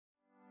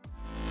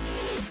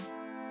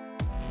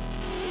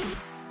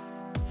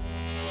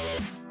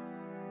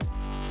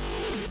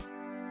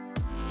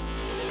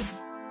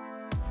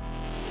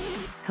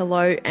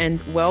Hello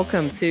and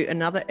welcome to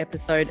another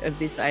episode of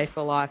This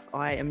AFL Life.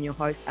 I am your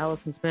host,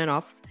 Alison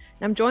Smirnoff,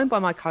 and I'm joined by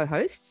my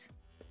co-hosts,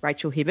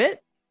 Rachel Hibbert.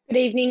 Good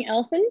evening,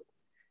 Alison.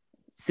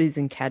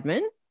 Susan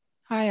Cadman.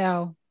 Hi,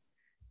 Al.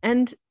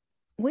 And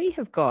we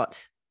have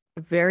got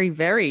a very,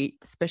 very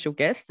special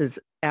guest as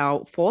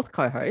our fourth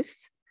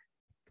co-host,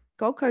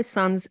 Gold Coast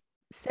Suns,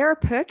 Sarah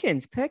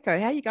Perkins. Perko,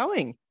 how are you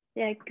going?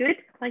 Yeah, good.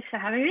 Thanks for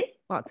having me.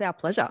 Oh, it's our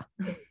pleasure.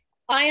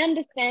 I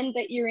understand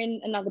that you're in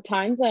another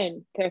time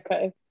zone,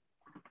 Perko.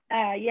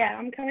 Yeah,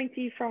 I'm coming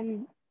to you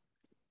from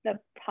the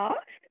past,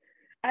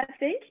 I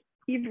think.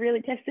 You've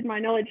really tested my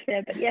knowledge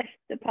there, but yes,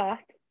 the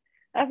past.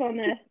 Up on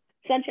the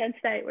Sunshine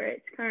State where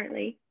it's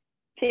currently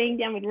teeing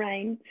down with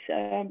rain.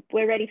 So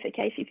we're ready for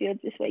Casey Fields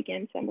this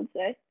weekend, some would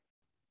say.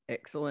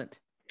 Excellent.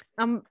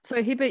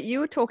 So Hibbert, you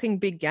were talking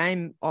big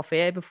game off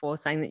air before,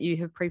 saying that you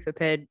have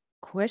pre-prepared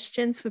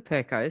questions for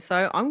Perko.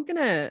 So I'm going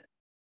to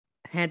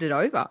hand it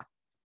over.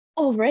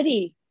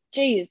 Already?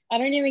 Geez, I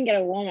don't even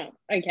get a warm-up.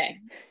 Okay,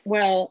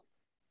 well,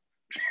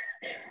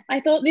 I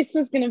thought this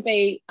was going to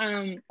be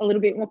a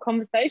little bit more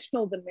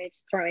conversational than me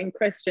just throwing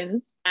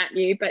questions at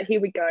you, but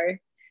here we go.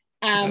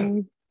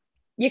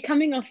 You're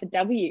coming off a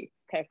W,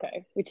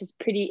 Perko, which is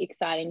pretty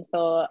exciting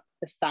for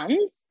the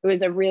Suns. It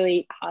was a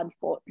really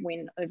hard-fought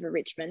win over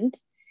Richmond.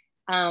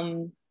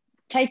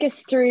 Take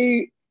us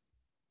through,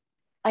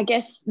 I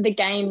guess, the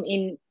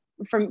game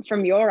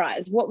from your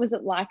eyes. What was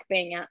it like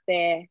being out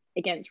there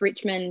against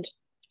Richmond?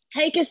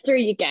 Take us through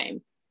your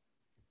game.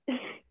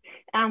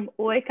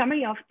 We're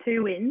coming off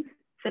 2 wins,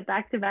 so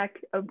back-to-back,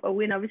 a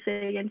win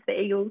obviously against the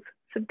Eagles,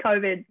 some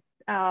COVID,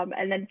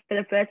 and then for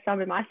the first time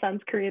in my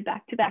son's career,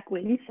 back-to-back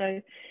wins.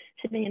 So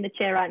sitting in the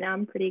chair right now,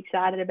 I'm pretty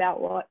excited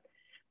about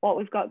what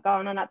we've got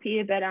going on up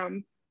here. But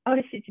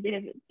obviously it's a bit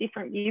of a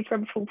different view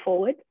from full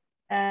forward.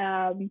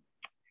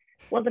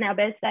 Wasn't our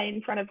best day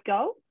in front of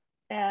goal.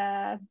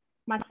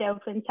 Myself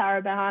and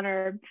Tara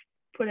Bahana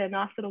put a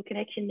nice little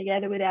connection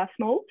together with our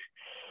smalls.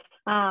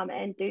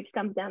 And Dukes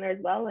comes down there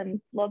as well,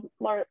 and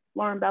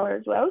Lauren Bella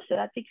as well. So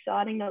that's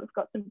exciting that we've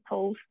got some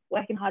tools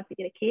working hard to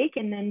get a kick.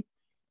 And then,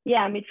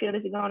 yeah, our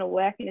midfielders are going to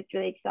work, and it's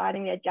really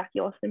exciting. We had Jackie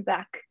Austin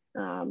back.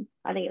 I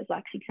think it was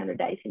like 600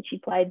 days since she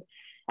played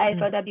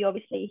AFLW,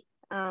 obviously,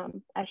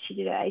 as she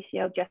did her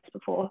ACL just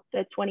before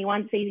the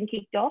 21 season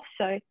kicked off.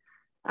 So,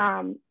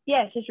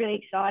 yeah, it's just really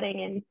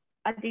exciting. And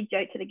I did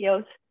joke to the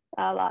girls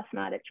last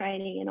night at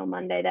training and on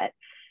Monday that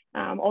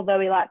although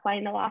we like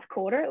playing the last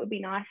quarter, it would be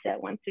nice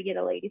that once we get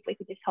a lead, if we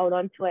could just hold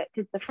on to it,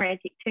 because the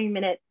frantic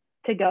 2-minute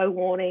to go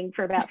warning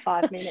for about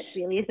 5 minutes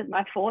really isn't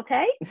my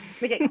forte.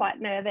 We get quite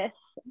nervous.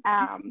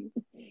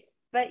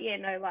 But yeah,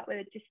 no, like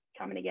we're just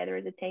coming together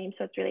as a team.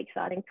 So it's really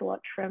exciting to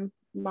watch from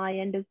my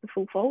end as the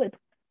full forward.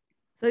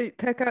 So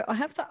Perko, I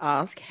have to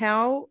ask,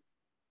 how's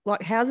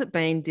it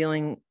been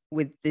dealing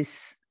with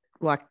this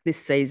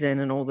season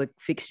and all the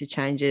fixture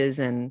changes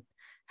and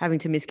having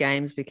to miss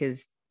games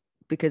because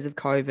of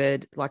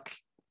COVID? Like,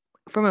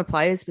 from a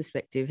player's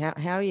perspective,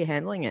 how are you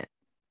handling it?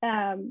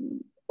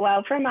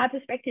 Well, from my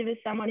perspective, as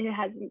someone who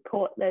hasn't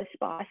caught the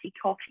spicy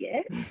cough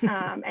yet,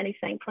 and is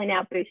thankfully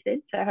now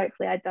boosted, so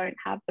hopefully I don't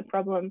have the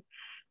problem.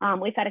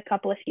 We've had a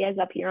couple of scares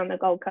up here on the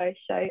Gold Coast,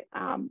 so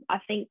I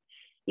think,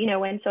 you know,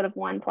 when sort of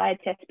one player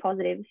tests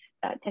positive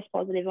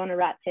on a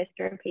RAT test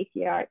or a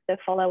PCR, it's the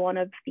follow-on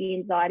of the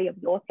anxiety of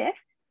your test.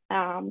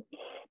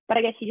 But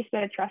I guess you just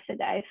got to trust that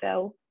the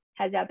AFL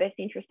has our best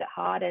interest at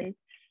heart, and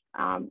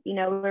you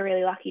know, we're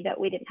really lucky that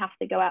we didn't have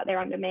to go out there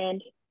on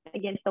demand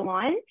against the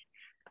Lions,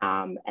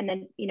 and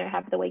then, you know,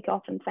 have the week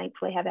off and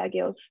thankfully have our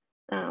girls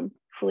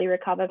fully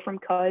recovered from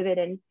COVID,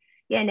 and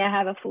yeah, now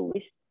have a full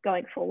list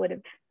going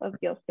forward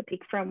of girls to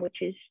pick from, which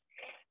is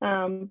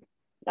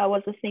I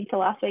was listening to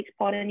last week's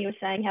pod and you were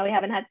saying how we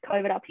haven't had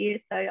COVID up here,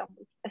 so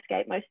I've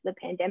escaped most of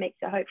the pandemic,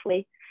 so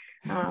hopefully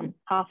half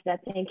of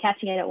that team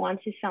catching it at once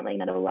is something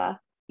that'll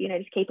you know,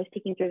 just keep us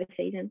ticking through the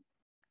season.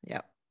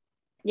 Yeah.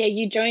 Yeah,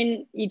 you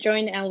join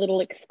our little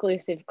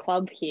exclusive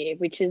club here,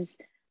 which is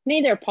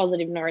neither a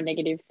positive nor a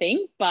negative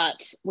thing,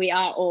 but we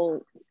are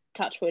all,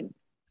 touch wood,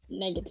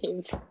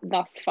 negative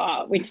thus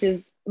far, which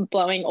is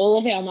blowing all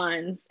of our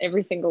minds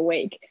every single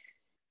week.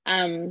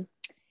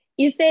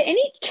 Is there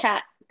any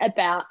chat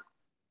about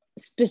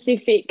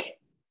specific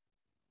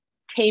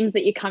teams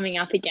that you're coming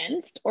up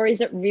against, or is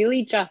it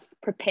really just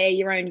prepare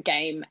your own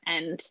game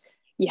and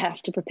you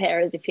have to prepare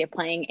as if you're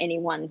playing any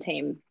one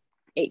team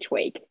each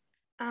week?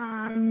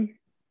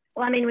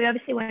 Well, I mean, we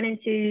obviously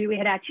we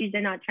had our Tuesday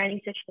night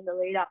training session in the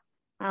lead up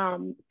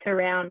to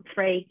round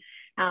 3.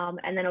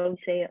 And then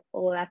obviously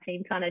all of our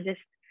team kind of just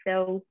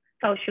fell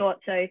short.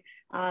 So,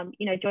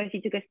 you know,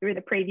 Joycey took us through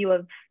the preview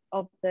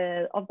of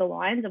the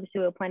Lions. Obviously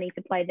we were planning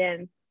to play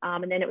them.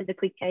 And then it was a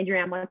quick change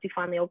around once we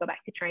finally all got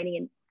back to training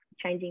and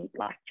changing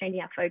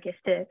our focus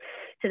to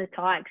the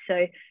Tigers.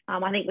 So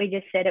I think we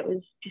just said it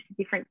was just a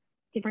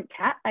different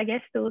cat, I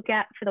guess, to look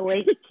at for the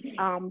week.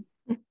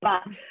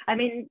 But I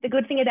mean, the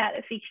good thing about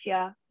the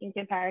fixture in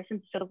comparison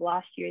to sort of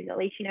last year is at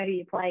least you know who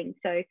you're playing.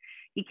 So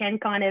you can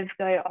kind of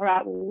go, all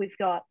right, well, we've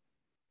got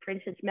for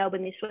instance,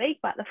 Melbourne this week,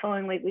 but the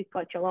following week we've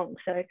got Geelong.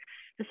 So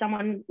for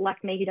someone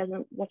like me who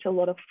doesn't watch a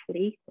lot of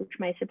footy, which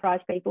may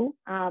surprise people,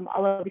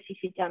 I'll obviously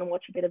sit down and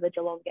watch a bit of the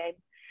Geelong game.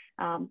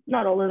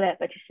 Not all of it,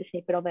 but just a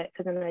snippet of it,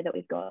 because I know that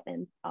we've got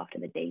them after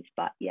the Ds.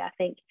 But yeah, I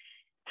think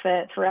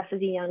for us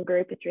as a young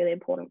group, it's really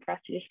important for us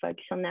to just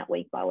focus on that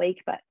week by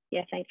week. But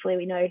yeah, thankfully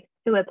we know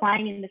who we're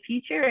playing in the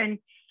future, and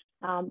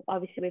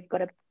obviously we've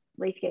got a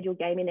rescheduled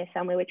game in there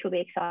somewhere, which will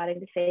be exciting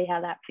to see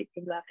how that fits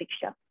into our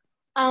fixture.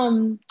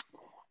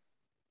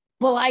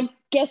 Well, I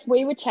guess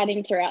we were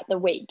chatting throughout the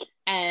week,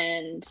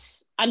 and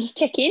I just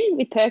check in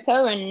with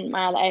Perko and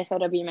my other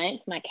AFLW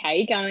mates. I'm like, how are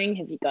you going?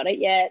 Have you got it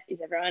yet? Is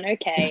everyone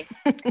okay?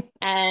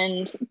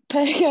 And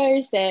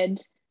Perko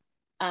said,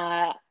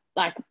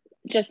 like,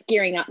 just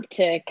gearing up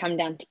to come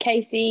down to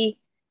Casey,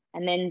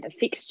 and then the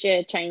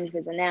fixture change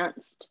was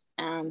announced.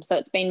 So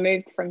it's been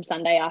moved from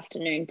Sunday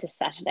afternoon to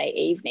Saturday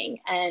evening.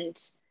 And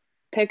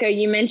Perko,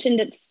 you mentioned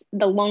it's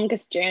the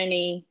longest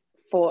journey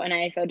for an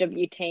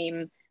AFLW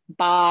team,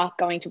 bar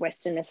going to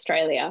Western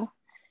Australia.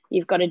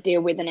 You've got to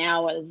deal with an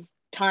hour's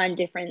time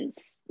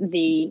difference,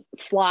 the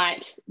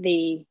flight,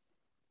 the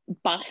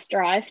bus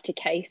drive to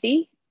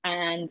Casey,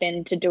 and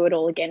then to do it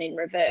all again in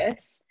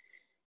reverse.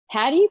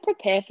 How do you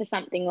prepare for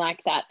something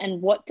like that?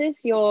 And what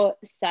does your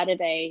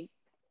Saturday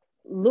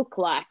look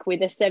like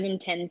with a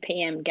 7:10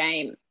 p.m.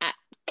 game at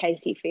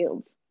Casey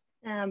Fields?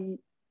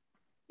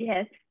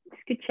 Yes,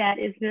 it's good chat,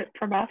 isn't it,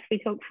 from us? We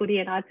talk footy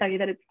and I tell you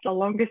that it's the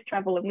longest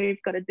travel and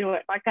we've got to do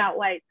it. I can't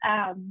wait.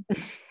 Yeah,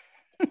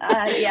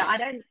 I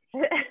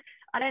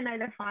don't know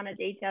the finer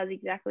details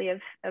exactly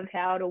of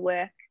how it'll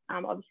work.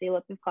 Obviously,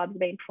 lots of clubs have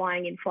been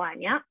flying in,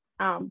 flying out.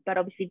 But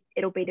obviously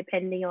it'll be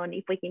depending on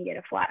if we can get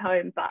a flight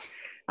home. But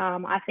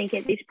I think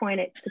at this point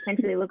it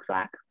potentially looks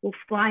like we'll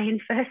fly in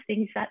first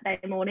thing Saturday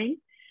morning.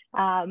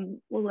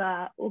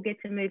 We'll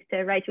get to move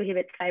to Rachel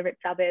Hibbert's favourite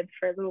suburb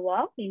for a little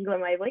while in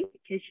Glen Waverley,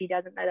 because she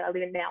doesn't know that I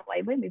live in Mount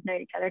Waverley. We've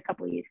known each other a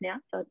couple of years now,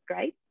 so it's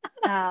great.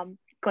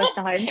 Close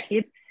to home,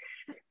 Hib.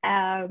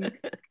 And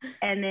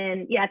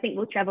then, yeah, I think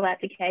we'll travel out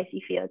to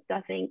Casey Fields. So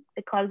I think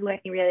the club's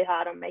working really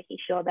hard on making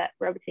sure that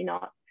we're obviously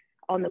not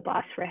on the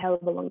bus for a hell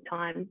of a long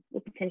time.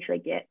 We'll potentially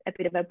get a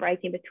bit of a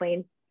break in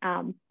between.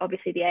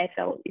 Obviously, the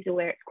AFL is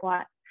aware it's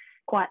quite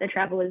the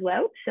travel as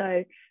well.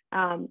 So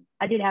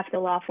I did have to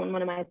laugh when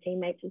one of my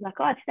teammates was like,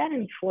 "Oh, it's about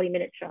only 40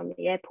 minutes from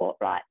the airport,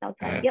 right?" And I was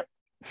like, "Yep,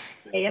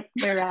 we're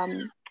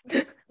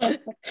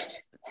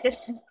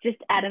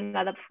just add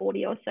another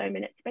 40 or so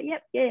minutes." But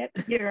yep,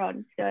 you're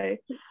on. So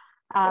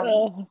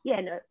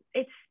yeah, no,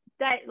 it's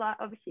that. Like,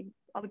 obviously,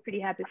 I'll be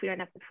pretty happy if we don't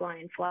have to fly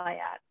in, fly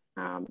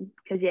out,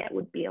 because yeah, it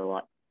would be a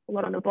lot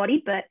on the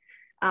body. But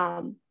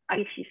I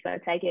guess you just got to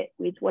take it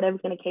with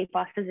whatever's going to keep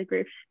us as a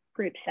group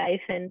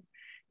safe. And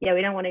yeah,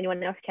 we don't want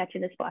anyone else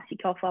catching the spicy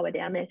cough while we're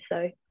down there.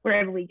 So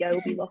wherever we go,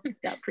 we'll be locked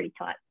up pretty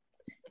tight.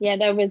 Yeah,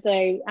 there was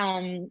a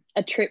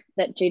trip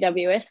that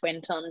GWS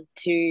went on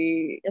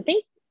to, I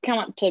think, come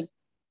up to,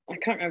 I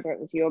can't remember if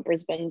it was you or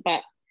Brisbane,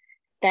 but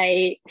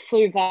they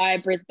flew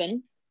via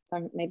Brisbane.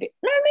 So maybe it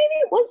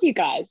was you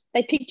guys.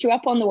 They picked you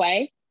up on the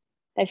way.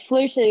 They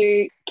flew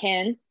to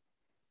Cairns,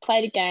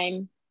 played a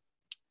game,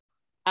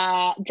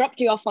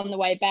 dropped you off on the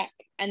way back,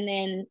 and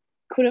then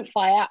couldn't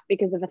fly out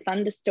because of a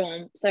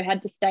thunderstorm, so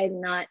had to stay the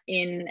night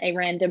in a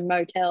random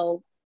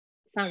motel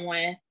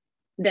somewhere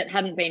that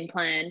hadn't been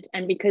planned.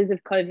 And because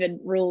of COVID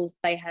rules,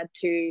 they had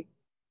to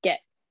get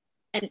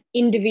an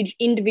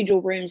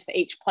individual rooms for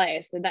each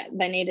player, so that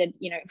they needed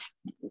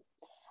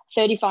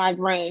 35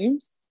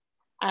 rooms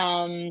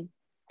and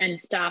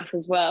staff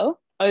as well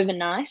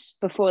overnight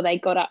before they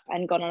got up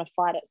and got on a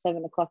flight at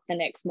 7 o'clock the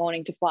next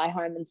morning to fly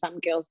home. And some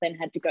girls then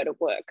had to go to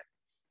work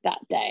that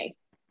day.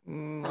 Oh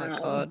my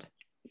God.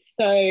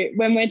 So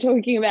when we're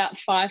talking about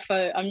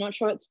FIFO, I'm not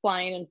sure it's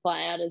fly in and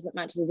fly out as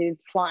much as it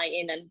is fly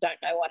in and don't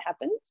know what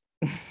happens.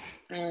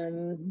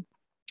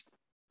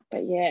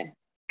 But yeah,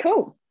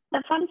 cool.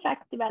 The fun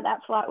fact about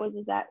that flight was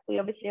that we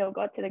obviously all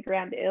got to the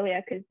ground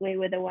earlier because we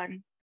were the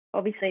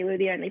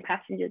only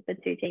passengers, the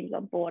two teams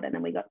on board, and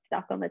then we got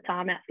stuck on the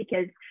timeout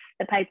because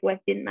the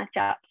paperwork didn't match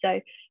up. So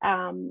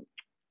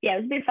yeah, it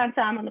was a bit of fun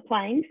time on the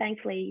plane.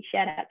 Thankfully,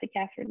 shout out to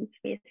Catherine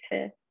Smith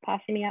for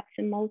passing me up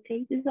some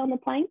Maltesers on the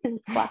plane because I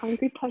was quite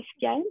hungry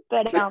post-game.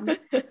 But, it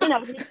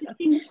was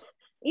an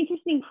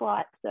interesting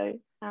flight. So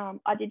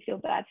I did feel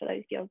bad for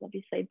those girls,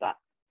 obviously, but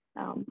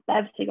they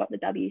obviously got the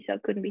W, so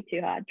it couldn't be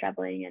too hard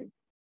travelling and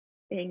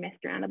being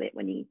messed around a bit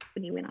when you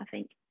win, I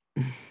think.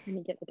 When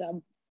you get the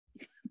dub.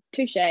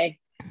 Touche.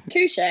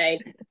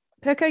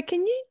 Perko,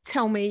 can you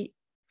tell me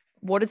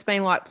what it's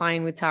been like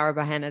playing with Tara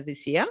Bahana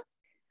this year?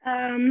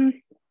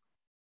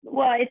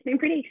 Well, it's been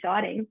pretty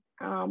exciting.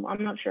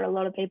 I'm not sure a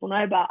lot of people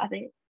know, but I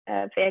think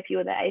a fair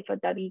few of the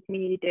AFLW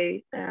community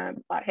do.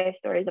 Like her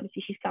stories,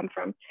 obviously she's come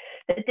from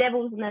the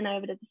Devils and then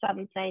over to the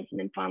Southern Saints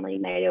and then finally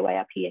made her way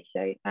up here.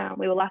 So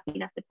we were lucky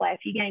enough to play a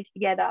few games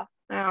together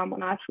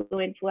when I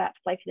flew out to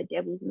play for the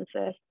Devils in the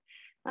first,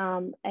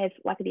 at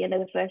the end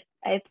of the first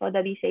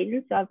AFLW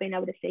season. So I've been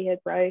able to see her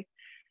grow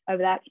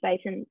over that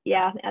space. And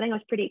yeah, I think I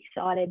was pretty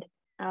excited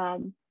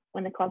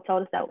when the club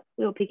told us that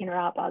we were picking her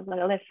up, I was like,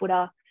 a left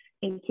footer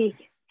can kick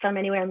from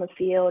anywhere on the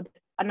field.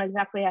 I know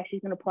exactly how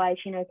she's going to play.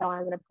 She knows how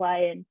I'm going to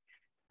play.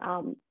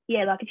 And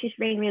yeah, like it's just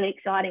been really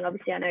exciting.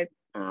 Obviously, I know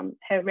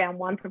her round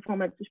one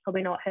performance was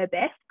probably not her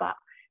best, but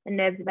the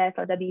nerves of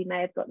AFLW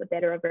may have got the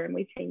better of her, and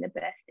we've seen the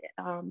best.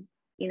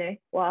 You know,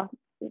 well,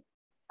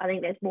 I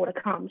think there's more to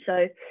come.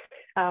 So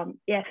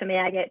yeah, for me,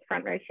 I get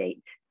front row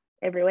seats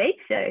every week.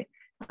 So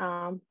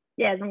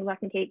yeah, as long as I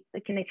can keep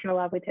the connection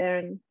alive with her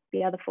and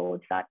the other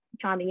forwards start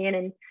chiming in,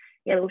 and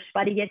yeah, little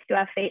Spuddy gets to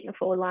our feet in the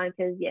forward line,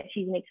 because yeah,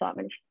 she's an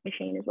excitement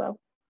machine as well.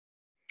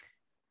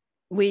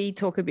 We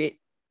talk a bit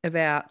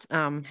about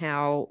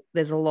how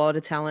there's a lot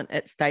of talent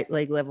at state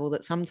league level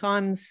that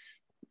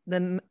sometimes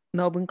the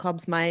Melbourne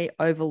clubs may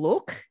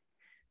overlook.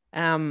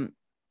 Do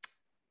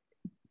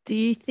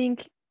you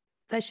think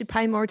they should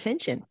pay more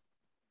attention?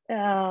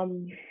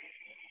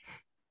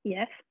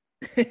 Yes.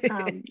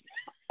 I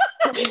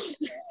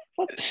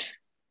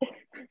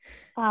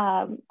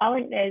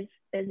think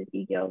there's a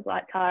few girls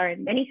like Tara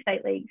in many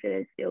state leagues that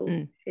are still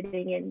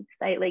sitting in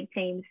state league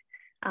teams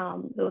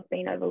who have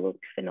been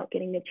overlooked for not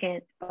getting the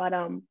chance. But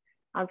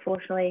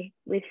unfortunately,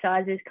 with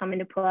sizes come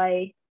into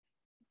play,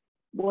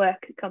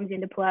 work comes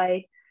into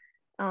play,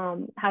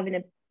 having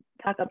to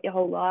pack up your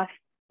whole life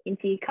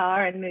into your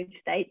car and move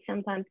states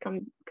sometimes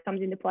comes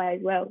into play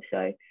as well.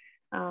 So,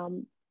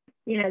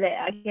 you know,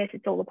 that I guess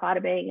it's all a part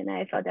of being an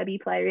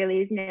AFLW player,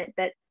 really, isn't it?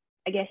 That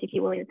I guess if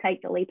you're willing to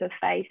take the leap of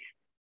faith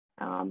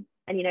and,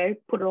 you know,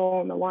 put it all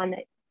on the one,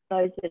 that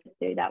those that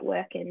do that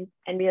work and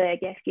really, I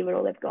guess, give it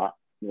all they've got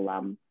will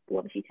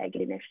obviously take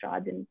it in their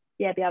strides and,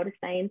 yeah, be able to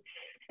stay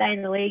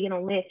in the league and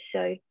on lists.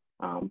 So,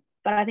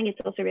 but I think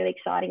it's also really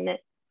exciting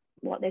that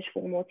there's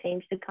 4 more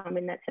teams to come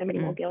and that so many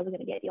more girls are going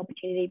to get the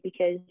opportunity,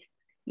 because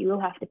you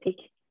will have to pick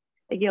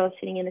the girls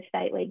sitting in the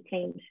state league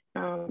teams.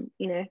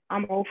 You know,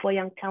 I'm all for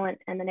young talent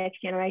and the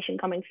next generation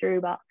coming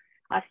through, but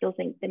I still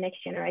think the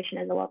next generation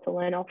has a lot to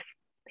learn off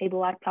people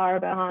like Tara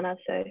Bohanna.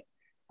 So,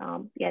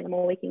 yeah, the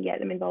more we can get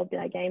them involved in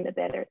our game, the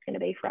better it's going to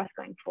be for us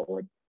going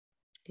forward.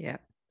 Yeah,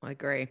 I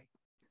agree.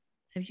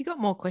 Have you got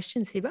more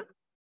questions, Hiba?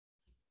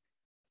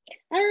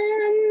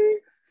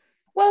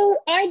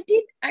 Well, I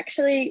did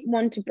actually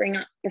want to bring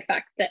up the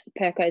fact that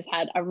Perko's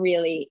had a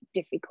really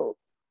difficult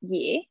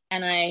year,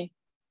 and I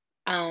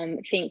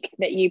think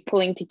that you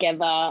pulling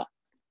together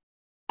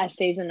a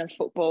season of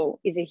football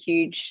is a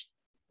huge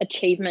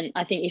achievement.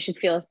 I think you should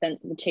feel a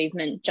sense of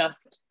achievement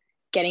just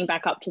getting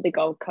back up to the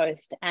Gold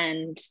Coast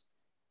and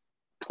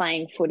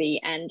playing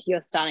footy, and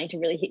you're starting to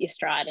really hit your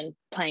stride and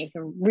playing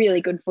some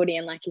really good footy.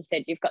 And like you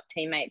said, you've got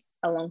teammates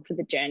along for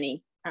the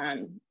journey,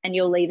 and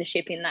your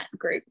leadership in that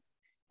group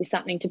is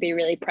something to be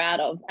really proud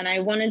of. And I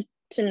wanted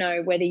to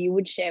know whether you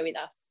would share with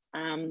us,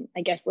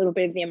 I guess, a little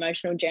bit of the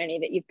emotional journey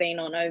that you've been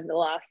on over the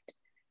last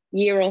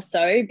year or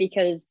so,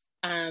 because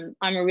I'm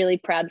a really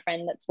proud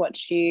friend that's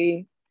watched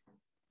you,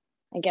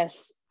 I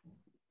guess,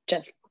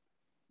 just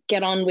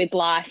get on with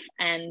life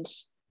and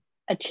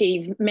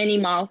achieve many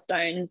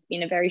milestones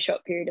in a very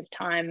short period of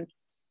time,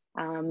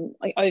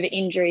 over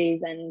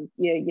injuries and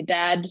your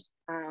dad.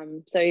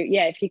 So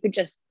yeah, if you could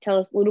just tell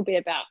us a little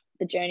bit about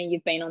the journey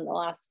you've been on the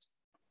last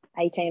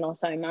 18 or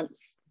so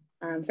months,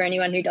 for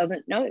anyone who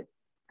doesn't know.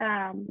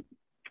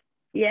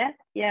 Yeah,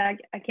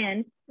 I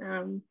can.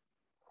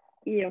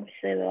 Yeah,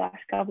 obviously the last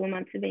couple of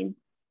months have been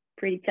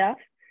pretty tough.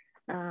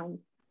 And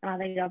I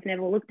think I've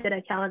never looked at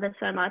a calendar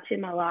so much in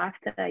my life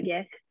that I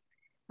guess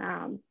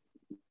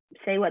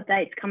see what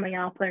dates coming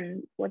up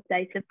and what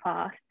dates have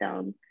passed.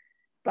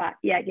 But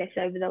yeah, I guess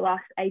over the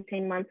last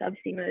 18 months,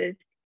 obviously moved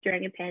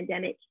during a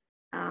pandemic.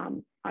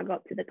 I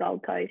got to the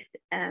Gold Coast,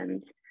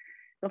 and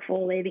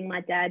before leaving,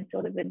 my dad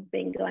sort of had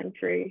been going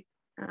through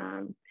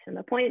some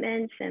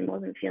appointments and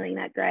wasn't feeling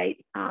that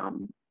great.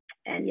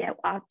 And yeah,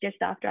 just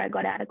after I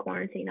got out of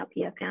quarantine up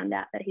here, I found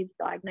out that he was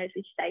diagnosed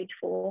with stage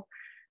 4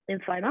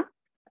 lymphoma,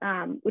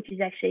 which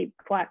is actually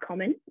quite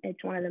common.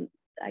 It's one of the,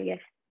 I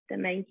guess, the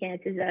main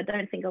cancers that I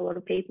don't think a lot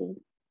of people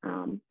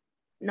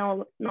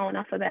know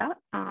enough about.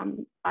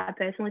 I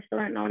personally still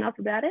don't know enough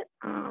about it.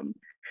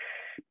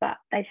 But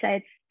they say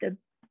it's the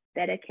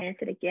better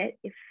cancer to get,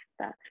 if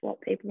that's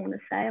what people want to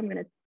say. I'm going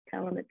to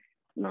tell them it's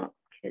not,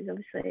 because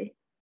obviously,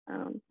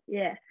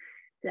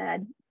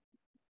 Dad,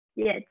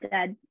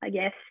 I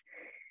guess,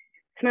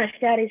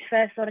 smashed out his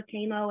first lot of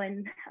chemo,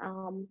 and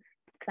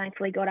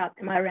thankfully got up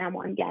to my round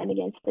 1 game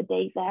against the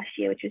D's last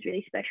year, which was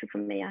really special for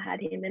me. I had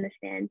him in the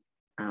stand.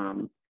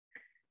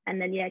 And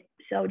then, yeah,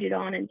 soldiered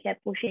on and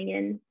kept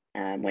pushing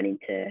and went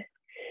into,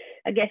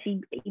 I guess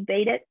he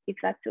beat it, if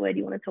that's the word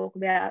you want to talk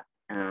about,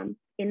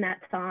 in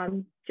that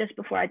time, just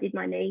before I did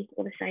my knee,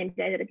 or the same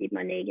day that I did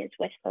my knee against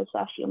West Coast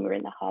last year when we were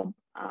in the hub.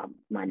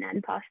 My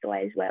nan passed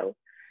away as well.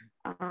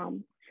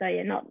 So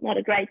yeah, not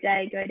a great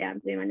day. Go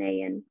down to do my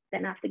knee, and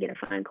then have to get a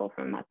phone call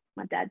from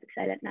my dad to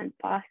say that nan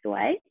passed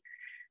away.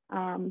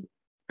 And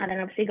then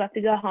obviously got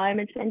to go home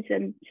and spend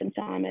some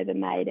time over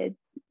May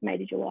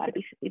to July to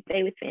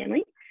be with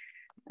family.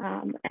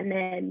 And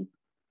then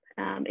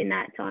in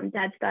that time,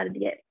 Dad started to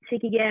get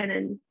sick again,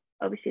 and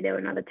obviously there were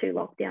another 2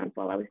 lockdowns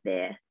while I was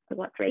there. I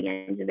got 3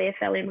 games of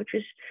AFL in, which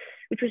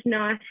was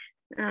nice,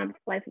 to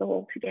play for the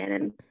Hawks again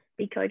and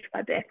be coached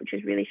by Beck, which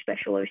is really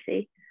special.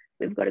 Obviously,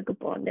 we've got a good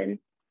bond. And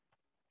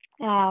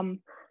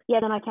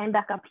then I came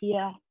back up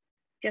here,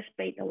 just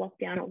beat the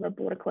lockdown or the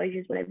border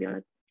closures, whatever you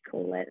want to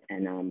call it.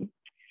 And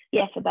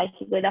so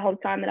basically the whole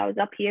time that I was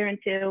up here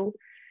until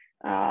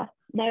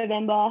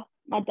November,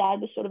 my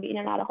dad was sort of in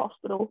and out of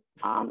hospital,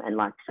 and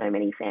like so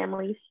many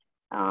families,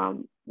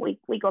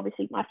 we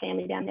obviously, my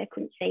family down there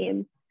couldn't see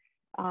him.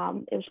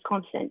 It was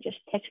constant, just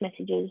text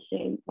messages,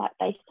 Zoom, like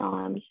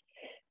FaceTimes,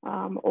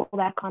 all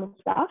that kind of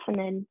stuff. And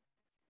then,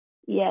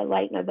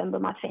 late November,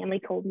 my family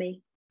called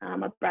me.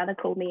 My brother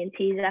called me in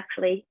tears,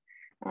 actually.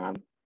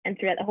 And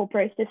throughout the whole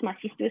process, my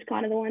sister was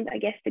kind of the one, I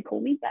guess, to call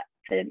me, but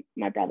for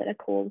my brother to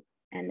call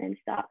and then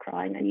start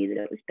crying, I knew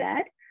that it was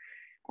bad.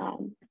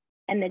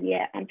 And then,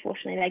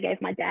 unfortunately, they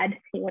gave my dad,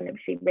 he wanted to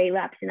see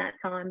relapse in that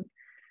time,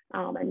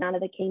 and none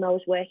of the chemo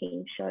was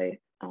working. So,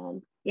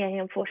 he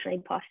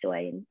unfortunately passed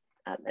away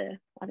I think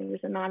it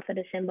was the 9th of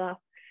December.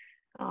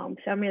 So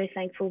I'm really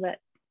thankful that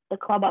the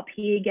club up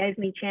here gave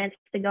me a chance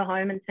to go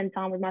home and spend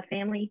time with my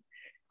family,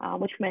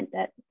 which meant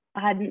that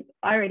I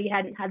already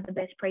hadn't had the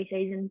best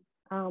preseason.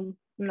 I'm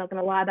not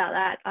going to lie about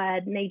that. I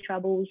had knee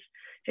troubles,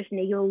 just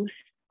niggles.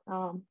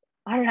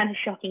 I ran a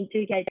shocking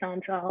 2K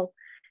time trial,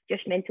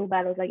 just mental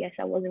battles. I guess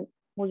I wasn't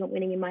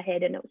winning in my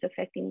head, and it was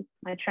affecting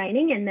my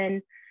training. And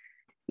then,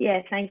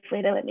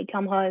 thankfully they let me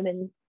come home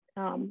and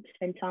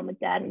spend time with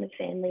Dad and the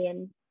family.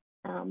 And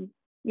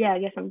I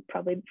guess I'm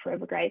probably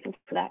forever grateful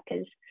for that,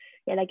 because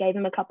they gave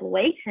him a couple of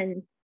weeks,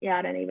 and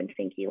I don't even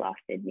think he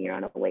lasted near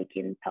on a week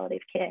in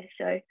palliative care.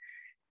 So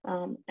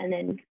and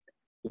then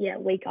a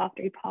week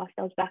after he passed,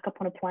 I was back up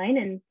on a plane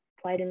and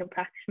played in a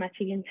practice match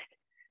against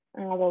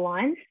the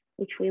Lions,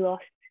 which we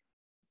lost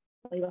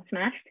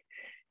smashed.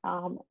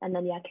 And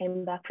then I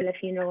came back for the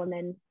funeral, and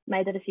then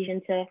made the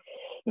decision to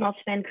not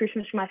spend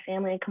Christmas with my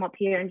family and come up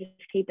here and just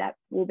keep that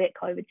a little bit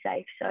COVID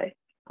safe. So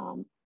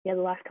the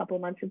last couple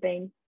of months have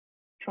been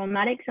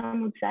traumatic,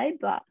 some would say,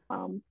 but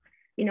I'm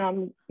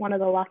one of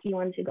the lucky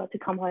ones who got to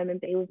come home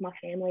and be with my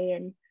family,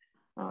 and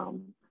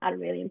at a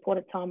really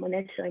important time when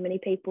there's so many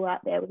people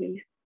out there who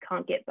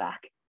can't get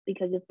back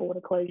because of border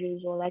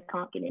closures, or they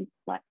can't get in,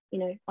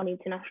 on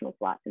international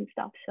flights and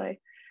stuff. So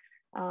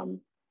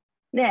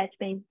it's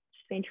been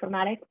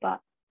traumatic, but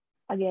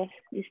I guess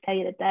just take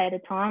it a day at a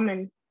time.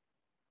 And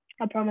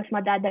I promised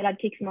my dad that I'd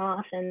kick some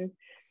ass, and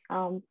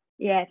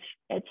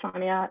it's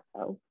funny,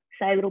 I'll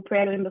say a little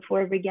prayer to him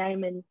before every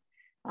game, and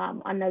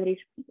I know that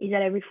he's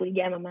at every footy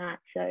game I'm at.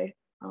 So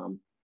I'm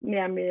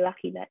really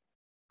lucky that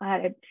I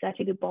had such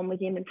a good bond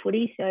with him in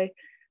footy. So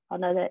I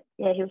know that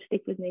he'll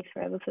stick with me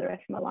forever for the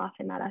rest of my life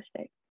in that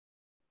aspect.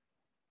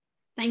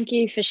 Thank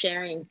you for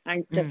sharing.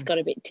 I just got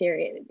a bit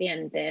teary at the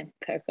end there,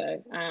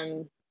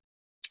 Coco.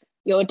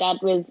 Your dad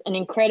was an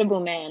incredible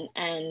man,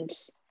 and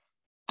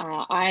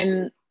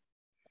I'm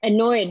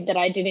annoyed that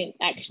I didn't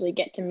actually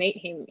get to meet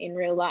him in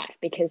real life,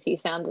 because he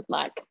sounded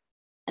like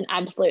an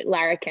absolute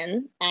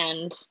larrikin,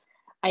 and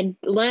I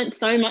learned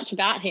so much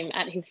about him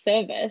at his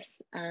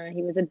service.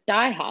 He was a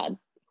diehard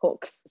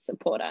Hawks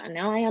supporter, and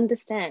now I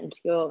understand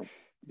your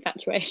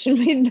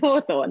infatuation with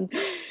Hawthorn.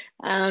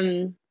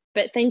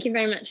 But thank you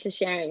very much for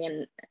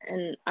sharing,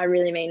 and I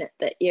really mean it,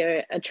 that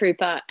you're a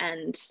trooper,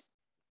 and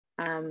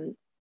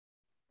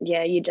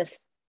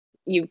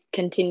you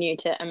continue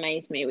to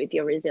amaze me with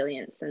your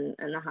resilience and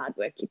the hard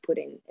work you put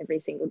in every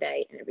single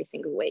day and every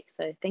single week.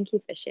 So thank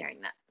you for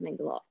sharing that. It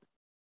means a lot.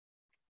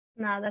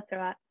 No, that's all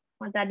right.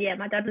 My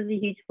dad was a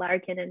huge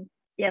larrikin, and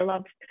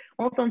loved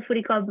Hawthorn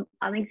Footy Club.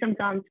 I think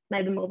sometimes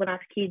maybe more than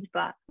us kids,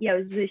 but it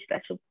was really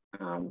special.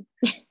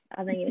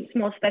 I think it's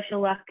more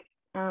special, like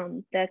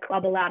the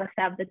club allowed us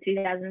to have the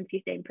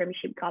 2015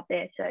 Premiership Cup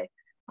there. So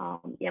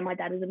my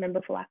dad was a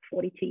member for like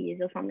 42 years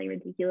or something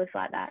ridiculous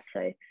like that.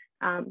 So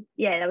that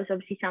was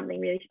obviously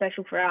something really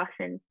special for us,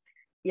 and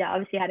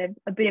obviously had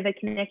a bit of a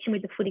connection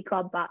with the footy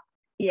club, but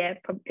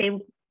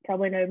people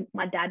probably know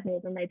my dad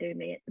more than they do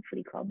me at the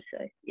footy club.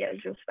 So it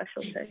was real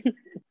special.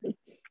 So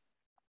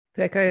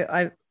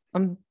Peko,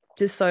 I'm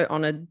just so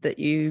honoured that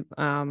you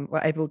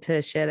were able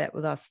to share that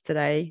with us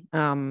today.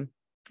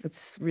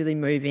 It's really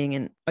moving,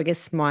 and I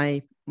guess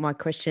my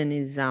question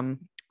is,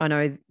 I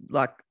know,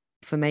 like,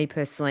 for me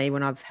personally,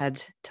 when I've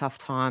had tough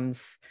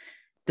times,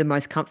 the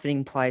most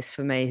comforting place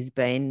for me has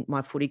been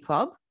my footy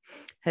club.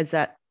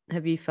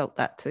 Have you felt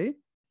that too?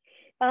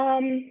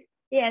 Some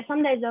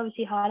days are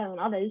obviously harder than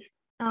others.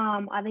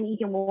 I think you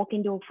can walk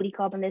into a footy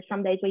club and there's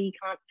some days where you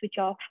can't switch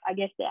off, I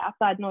guess, the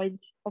outside noise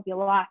of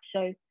your life.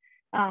 So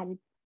I'm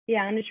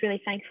just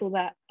really thankful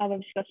that I've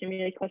obviously got some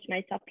really close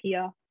mates up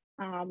here,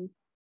 and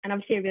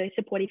obviously a really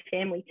supportive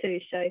family too.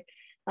 So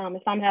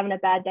if I'm having a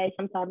bad day,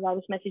 sometimes I'll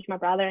just message my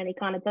brother, and he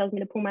kind of tells me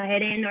to pull my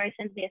head in, or he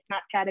sends me a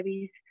Snapchat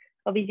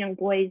of his young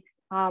boys,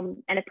 and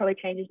it probably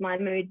changes my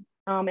mood.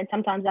 And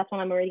sometimes that's when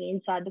I'm already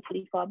inside the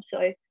footy club. So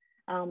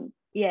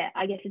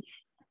I guess it's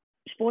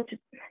sport's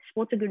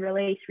a good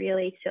release,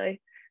 really. So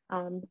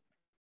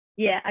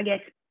I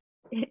guess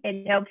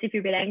it helps if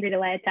you're a bit angry to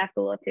lay a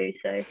tackle or two.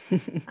 So,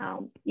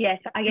 yeah,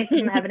 so I guess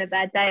if I'm having a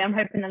bad day, I'm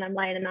hoping that I'm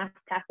laying a nice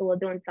tackle or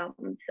doing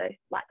something so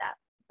like that.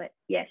 But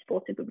yeah,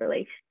 sport's a good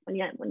release when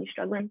you're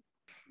struggling.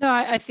 No,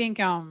 I think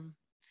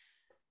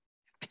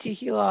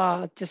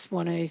particular just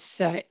want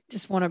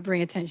to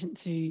bring attention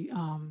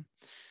to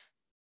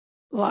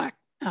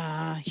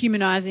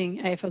humanizing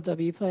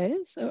AFLW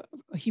players, or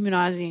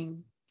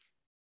humanizing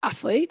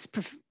athletes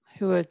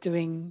who are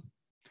doing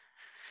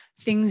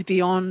things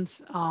beyond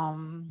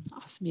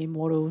us mere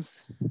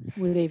mortals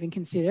would even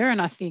consider.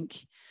 And I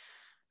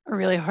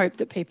really hope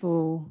that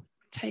people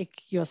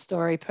take your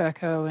story,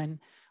 Perko, and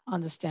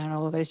understand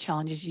all of those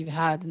challenges you've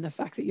had, and the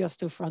fact that you're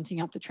still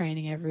fronting up to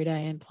training every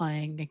day and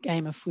playing a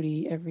game of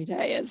footy every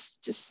day is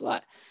just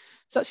like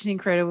such an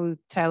incredible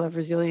tale of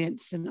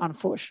resilience. And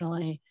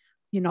unfortunately,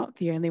 you're not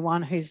the only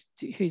one who's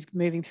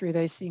moving through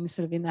those things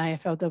sort of in the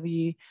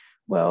AFLW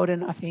world.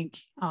 And I think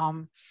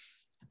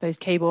those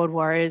keyboard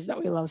warriors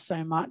that we love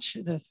so much,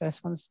 the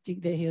first ones to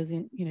dig their heels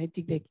in,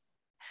 dig their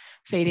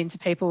feet into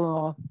people,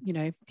 or,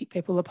 pick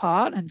people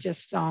apart, and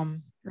just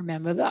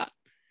remember that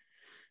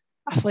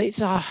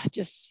athletes are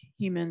just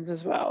humans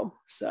as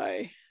well.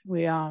 So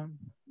we,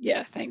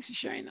 thanks for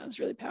sharing. That was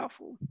really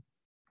powerful.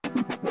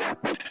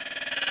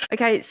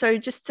 Okay, so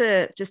just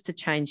to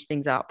change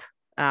things up,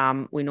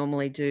 we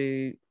normally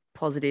do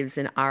positives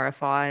and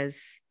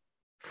RFIs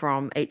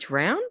from each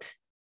round.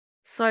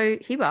 So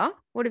Hiba,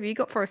 what have you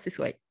got for us this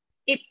week?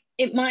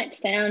 It might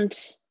sound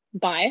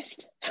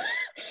biased,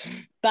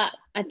 but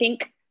I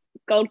think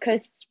Gold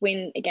Coast's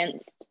win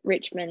against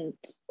Richmond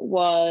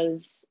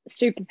was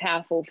super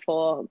powerful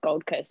for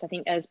Gold Coast. I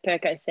think, as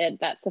Perko said,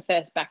 that's the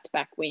first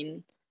back-to-back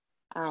win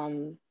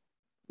for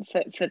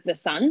the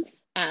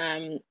Suns,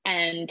 and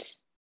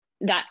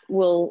that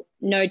will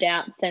no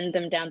doubt send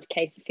them down to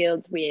Casey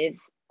Fields with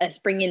a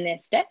spring in their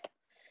step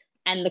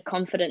and the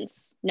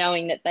confidence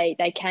knowing that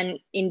they can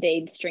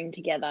indeed string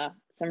together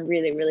some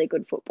really, really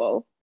good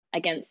football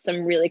against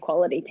some really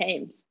quality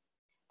teams.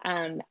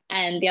 And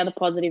the other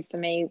positive for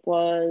me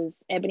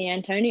was Ebony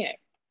Antonio,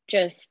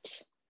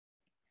 just,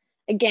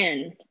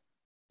 again,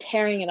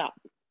 tearing it up.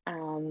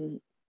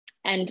 And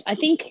I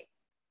think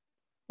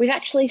we've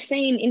actually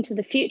seen into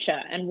the future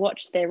and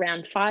watched their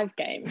round 5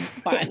 game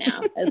by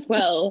now as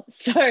well.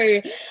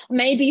 So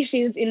maybe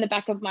she's in the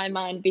back of my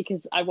mind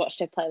because I watched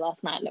her play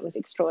last night and it was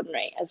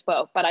extraordinary as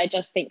well. But I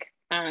just think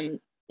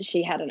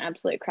she had an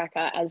absolute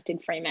cracker, as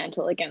did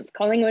Fremantle against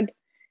Collingwood.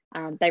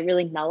 They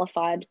really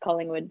nullified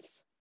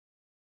Collingwood's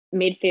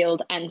midfield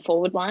and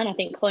forward line. I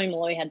think Chloe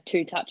Molloy had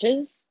 2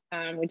 touches,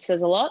 which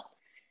says a lot.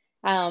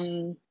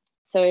 And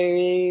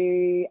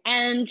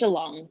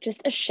Geelong,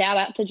 just a shout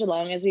out to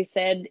Geelong. As we've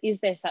said, is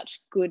there such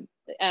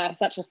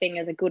a thing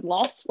as a good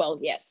loss? Well,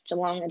 yes,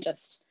 Geelong are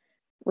just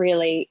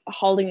really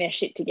holding their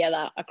shit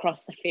together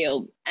across the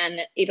field, and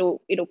it'll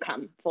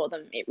come for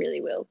them. It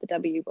really will. The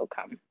W will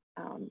come.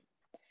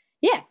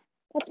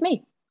 That's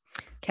me.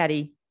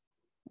 Caddy,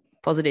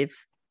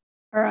 positives.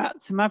 All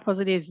right, so my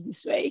positives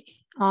this week,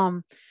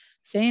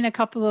 seeing a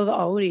couple of the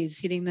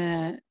oldies hitting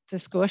the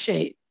score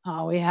sheet.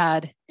 We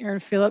had Erin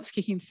Phillips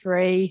kicking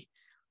 3,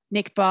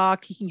 Nick Barr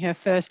kicking her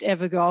first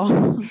ever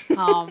goal,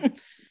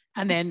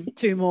 and then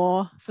 2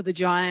 more for the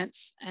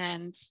Giants,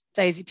 and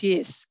Daisy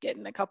Pearce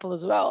getting a couple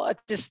as well. I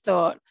just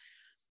thought,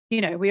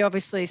 we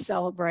obviously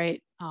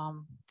celebrate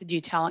the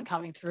new talent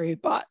coming through,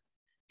 but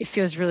it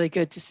feels really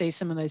good to see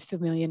some of those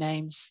familiar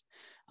names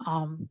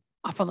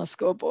up on the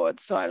scoreboard.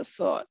 So I just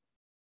thought,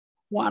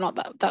 why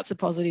not? That's a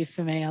positive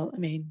for me. I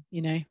mean,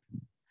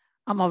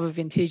 I'm of a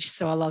vintage,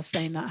 so I love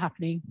seeing that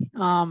happening.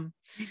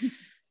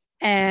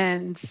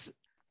 And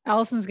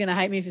Alison's going to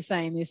hate me for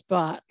saying this,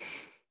 but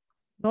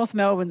North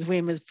Melbourne's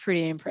win was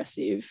pretty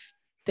impressive.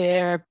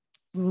 They're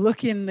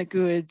looking the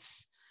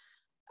goods.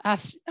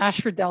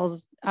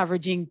 Ashfordell's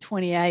averaging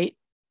 28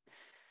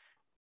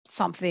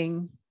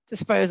 something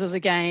disposals a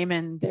game,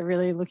 and they're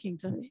really looking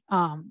to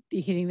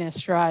be hitting their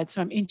stride.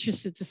 So I'm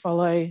interested to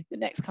follow the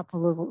next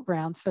couple of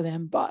rounds for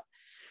them, but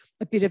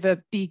a bit of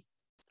a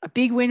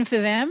big win for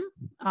them.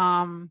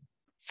 And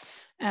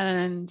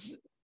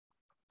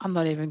I'm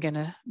not even going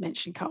to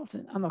mention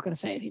Carlton. I'm not going to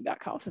say anything about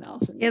Carlton,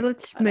 Alison. Yeah,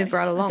 let's move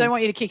right along. I don't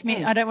want you to kick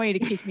me. I don't want you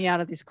to kick me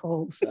out of this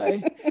call. So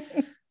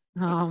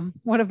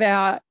what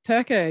about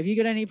Perko? Have you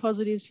got any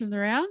positives from the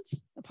round,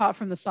 apart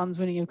from the Suns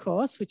winning, of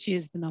course, which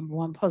is the number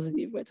one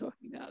positive we're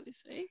talking about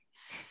this week?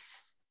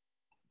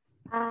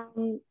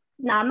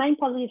 Main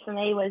positive for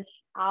me was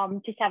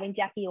just having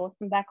Jackie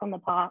Awesome back on the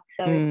park.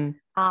 So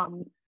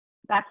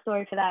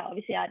backstory for that,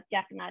 obviously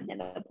Jack and I had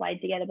never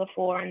played together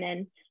before, and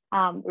then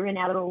we were in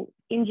our little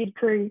injured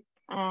crew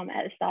at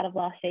the start of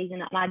last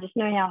season, and I just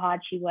know how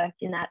hard she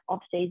worked in that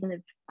off season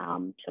of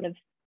sort of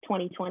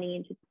 2020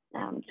 into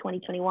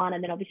 2021,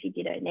 and then obviously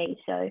did her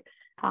knee. So it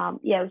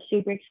was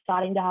super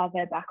exciting to have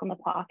her back on the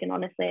park, and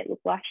honestly it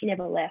looked like she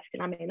never left.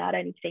 And I mean, I'd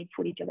only seen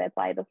footage of her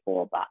play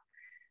before, but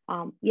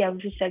it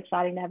was just so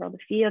exciting to have her on the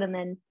field. And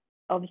then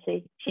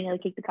obviously she nearly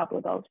kicked a couple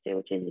of goals too,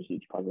 which is a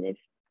huge positive.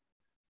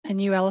 And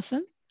you,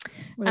 Alison,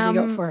 what have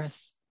you got for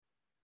us?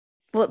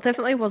 Well, it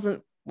definitely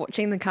wasn't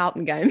watching the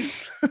Carlton game.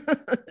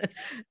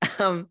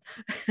 um,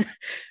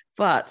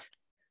 but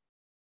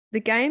the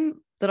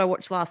game that I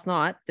watched last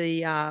night,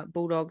 the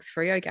Bulldogs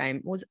Freo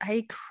game, was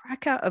a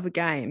cracker of a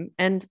game.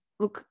 And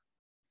look,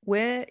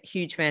 we're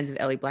huge fans of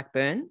Ellie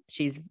Blackburn.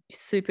 She's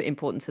super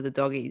important to the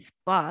Doggies.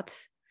 But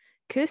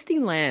Kirsty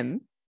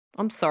Lamb,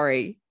 I'm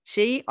sorry,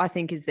 she, I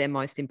think, is their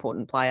most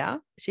important player.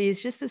 She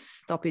is just a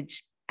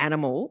stoppage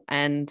animal,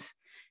 and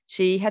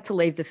she had to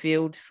leave the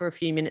field for a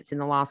few minutes in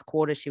the last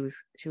quarter. She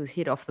was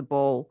hit off the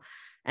ball,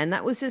 and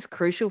that was just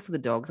crucial for the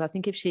Dogs. I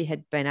think if she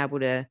had been able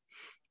to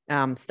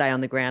stay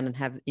on the ground and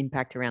have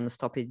impact around the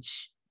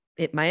stoppage,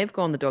 it may have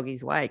gone the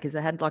Doggies' way because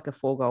they had like a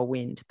 4-goal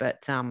wind.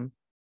 But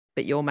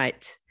your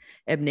mate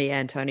Ebony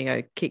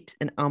Antonio kicked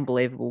an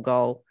unbelievable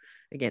goal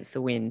against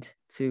the wind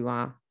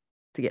to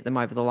get them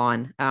over the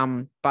line.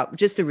 But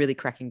just a really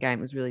cracking game.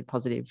 It was really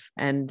positive.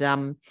 And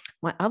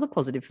my other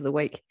positive for the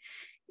week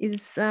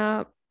is,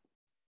 I'm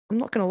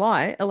not going to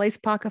lie, Elise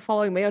Parker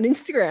following me on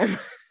Instagram.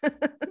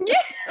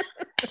 Yeah.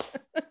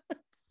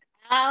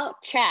 Our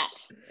chat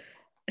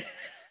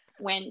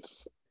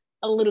went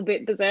a little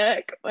bit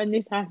berserk when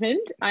this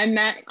happened.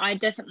 I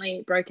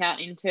definitely broke out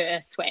into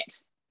a sweat.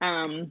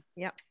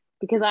 Yep.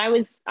 Because I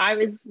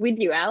was with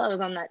you, Al. I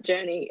was on that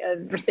journey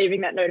of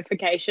receiving that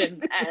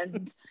notification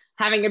and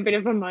having a bit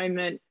of a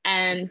moment,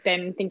 and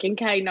then thinking,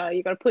 okay, no,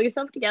 you've got to pull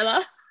yourself together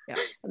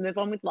and move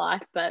on with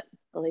life. But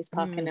Elise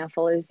Parker now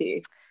follows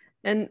you.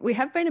 And we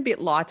have been a bit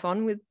light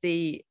on with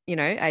the,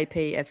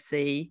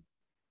 APFC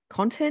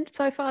content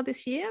so far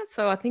this year.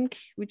 So I think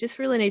we just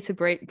really need to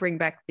bring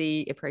back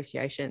the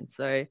appreciation.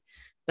 So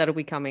that'll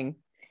be coming.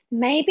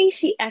 Maybe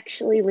she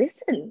actually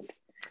listens.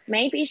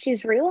 Maybe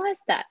she's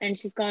realised that and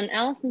she's gone,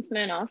 Alison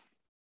Smirnoff,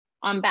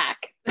 I'm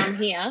back. I'm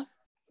here.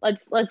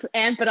 Let's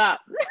amp it up.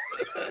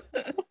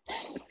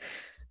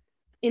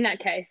 In that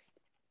case,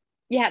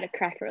 you had a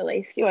cracker,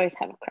 Elise. You always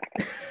have a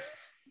cracker.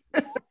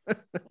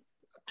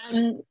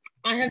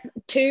 I have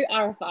 2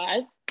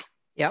 RFIs.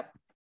 Yep.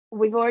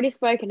 We've already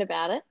spoken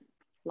about it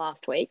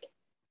last week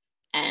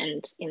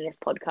and in this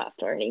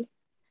podcast already.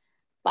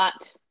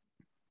 But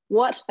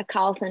what are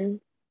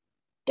Carlton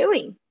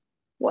doing?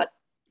 What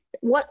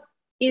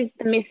is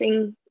the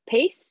missing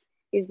piece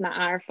is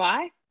my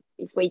RFI.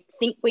 If we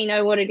think we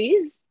know what it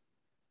is,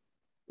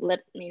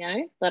 let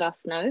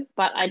us know.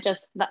 But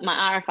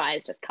my RFI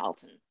is just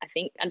Carlton. I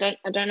think I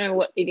don't know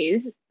what it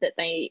is that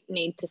they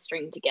need to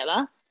string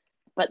together,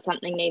 but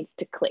something needs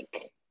to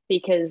click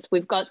because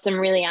we've got some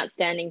really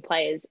outstanding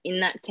players in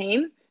that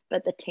team,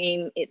 but the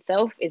team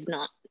itself is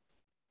not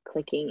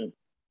clicking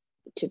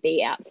to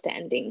be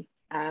outstanding.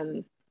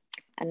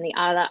 And the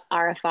other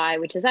RFI,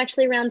 which is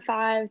actually round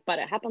 5, but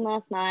it happened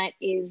last night,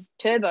 is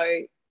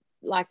Turbo,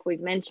 like we've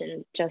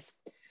mentioned, just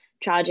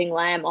charging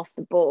Lamb off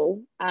the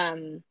ball.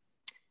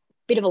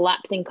 Bit of a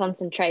lapse in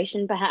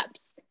concentration,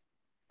 perhaps,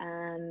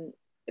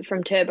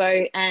 from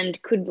Turbo,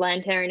 and could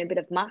land her in a bit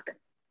of muck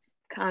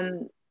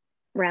come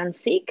round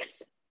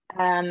 6.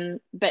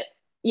 But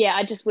yeah,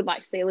 I just would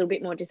like to see a little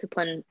bit more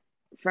discipline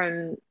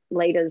from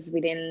leaders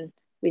within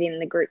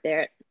the group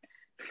there at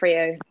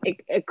Freo.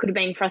 It could have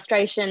been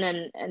frustration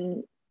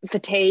and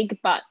fatigue,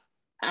 but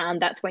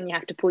that's when you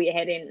have to pull your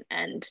head in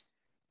and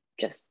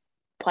just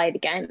play the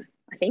game,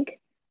 I think.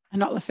 And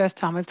not the first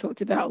time we've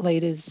talked about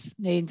leaders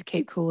needing to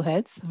keep cool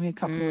heads. I mean, a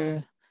couple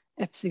of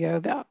episodes ago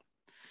about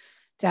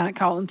down at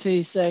Carlton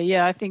too. So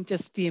yeah, I think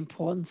just the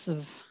importance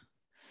of,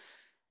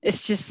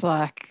 it's just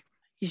like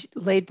you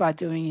lead by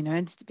doing,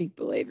 and just a big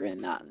believer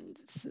in that. And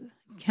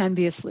it can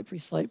be a slippery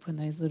slope when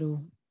those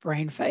little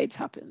brain fades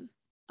happen.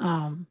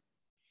 I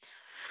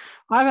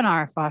have an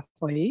RFI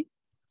for you.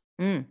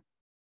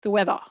 The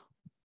weather.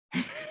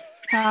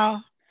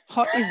 How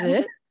hot is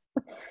it?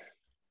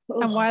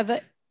 And why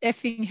the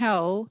effing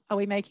hell are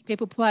we making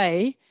people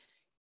play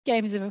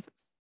games of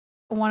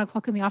 1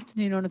 o'clock in the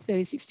afternoon on a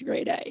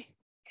 36-degree day?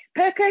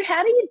 Perko,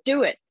 how do you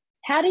do it?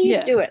 How do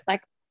you do it?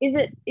 Like,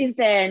 is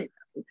there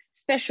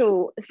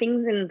special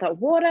things in the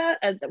water?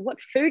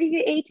 What food are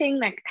you eating?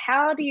 Like,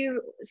 how do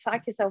you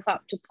psych yourself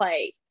up to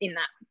play in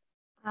that?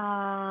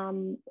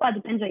 Well, it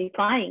depends what you're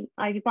playing.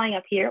 If you're playing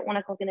up here at 1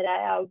 o'clock in the day,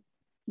 I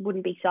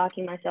wouldn't be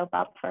psyching myself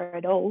up for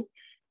it all.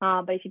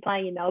 But if you're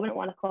playing in Melbourne at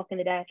 1 o'clock in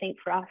the day, I think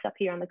for us up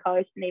here on the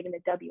coast and even the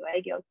WA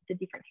girls, it's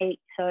a different heat.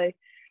 So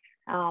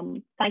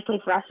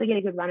thankfully for us, we get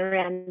a good run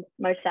around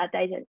most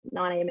Saturdays at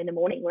 9 a.m. in the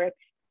morning, where it's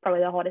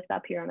probably the hottest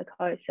up here on the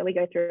coast. So we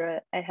go through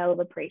a hell of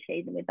a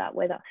pre-season with that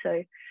weather.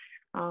 So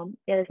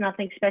there's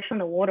nothing special in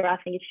the water. I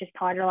think it's just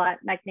hydrolyte,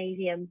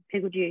 magnesium,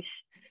 pickle juice,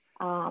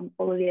 all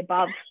of the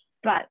above.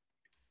 But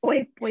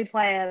we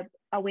play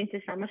a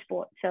winter summer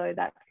sport, so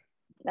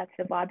that's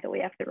the vibe that we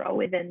have to roll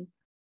with and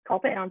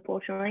cop it,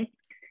 unfortunately,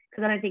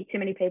 because I don't think too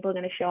many people are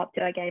going to show up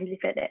to our games if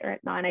they're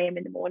at 9 a.m.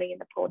 in the morning,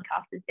 and the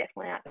broadcasters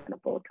definitely aren't going to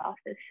broadcast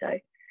us. So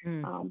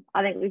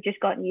I think we've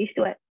just gotten used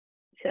to it.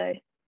 So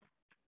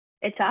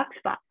it sucks,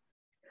 but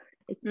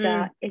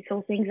it's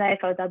all things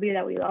AFLW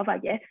that we love, I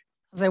guess.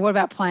 So what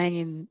about playing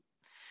in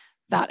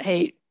that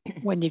heat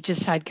when you've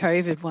just had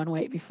COVID 1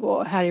 week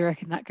before? How do you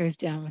reckon that goes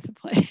down with the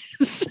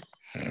players?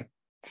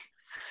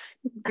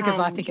 because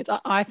I think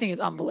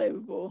it's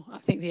unbelievable. I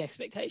think the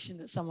expectation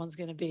that someone's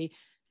going to be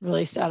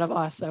released out of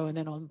ISO and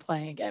then on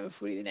playing a game of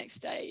footy the next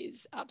day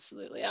is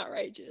absolutely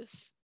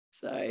outrageous.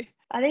 So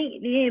I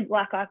think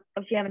I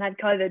obviously haven't had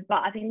COVID,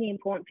 but I think the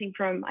important thing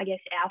from, I guess,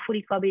 our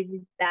footy club is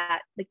that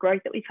the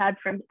growth that we've had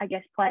from, I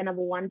guess, player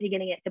number 1 to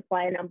getting it to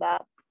player number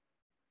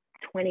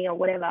 20 or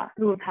whatever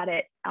who have had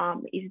it,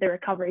 is the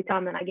recovery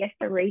time, and I guess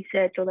the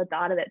research or the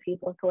data that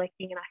people are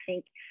collecting. And I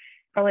think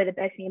probably the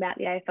best thing about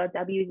the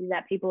AFLW is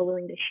that people are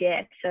willing to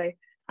share. So,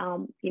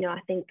 I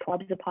think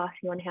clubs are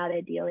passing on how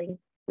they're dealing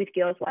with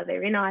girls while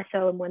they're in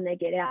ISO and when they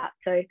get out.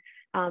 So,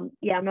 I'm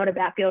not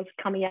about girls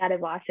coming out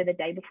of ISO the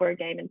day before a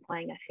game and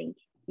playing. I think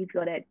you've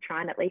got to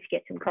try and at least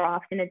get some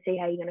craft in and see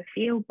how you're going to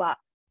feel. But,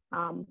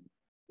 I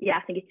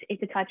think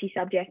it's a touchy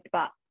subject,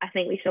 but I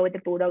think we saw with the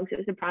Bulldogs, it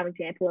was a prime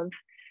example of,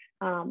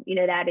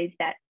 that is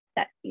that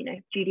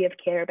duty of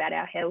care about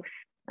our health,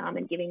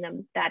 and giving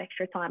them that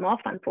extra time off.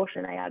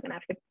 Unfortunately, they are going to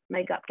have to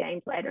make up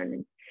games later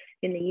in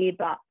the year.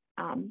 But,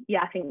 I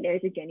think there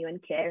is a genuine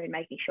care in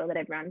making sure that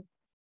everyone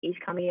is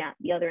coming out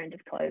the other end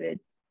of COVID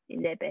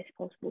in their best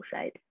possible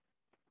shape.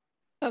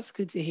 That's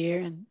good to hear.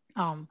 And,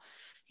 one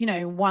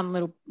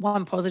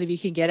positive you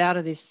can get out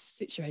of this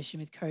situation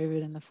with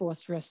COVID and the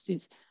forced rest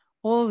is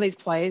all of these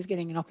players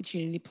getting an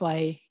opportunity to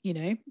play,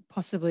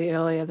 possibly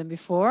earlier than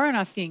before. And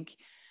I think,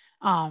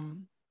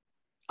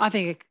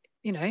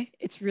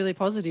 it's really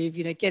positive,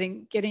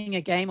 getting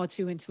a game or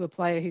two into a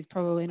player who's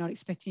probably not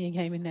expecting a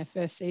game in their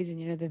first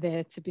season. They're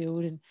there to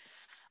build, and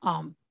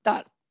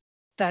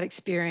that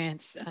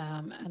experience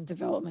and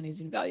development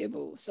is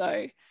invaluable.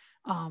 So,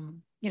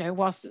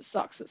 whilst it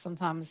sucks that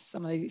sometimes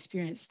some of these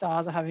experienced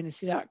stars are having to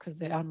sit out because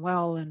they're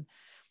unwell and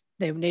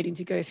they're needing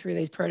to go through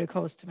these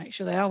protocols to make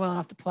sure they are well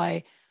enough to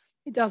play,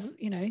 it does,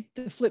 the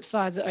flip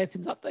side is it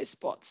opens up those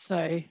spots.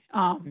 So,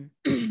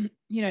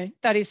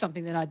 that is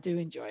something that I do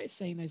enjoy,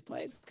 seeing those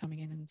players coming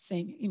in and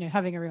seeing,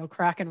 having a real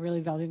crack and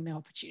really valuing their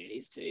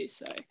opportunities too.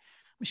 So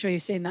I'm sure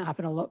you've seen that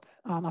happen a lot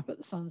up at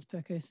the Suns,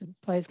 Perkos, and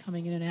players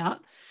coming in and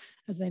out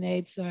as they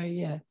need. So,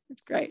 yeah,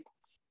 it's great.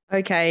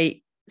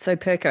 Okay. So,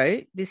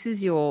 Perko, this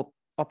is your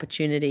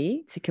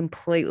opportunity to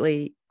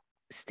completely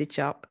stitch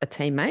up a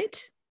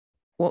teammate.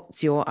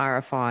 What's your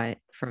RFI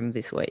from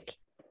this week?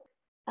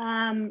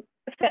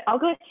 So I'll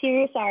go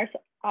serious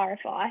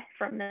RFI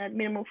from the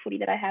minimal footy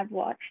that I have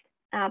watched.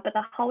 But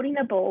the holding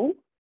the ball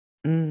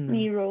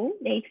new rule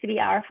needs to be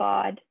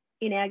RFI'd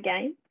in our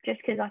game,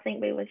 just because I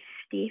think we were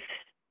stiff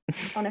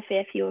on a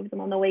fair few of them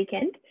on the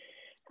weekend,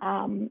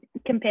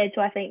 compared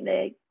to, I think,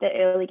 the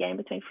early game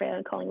between Freo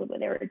and Collingwood, where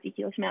they were a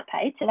ridiculous amount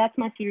paid. So that's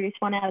my serious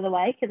one out of the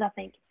way, because I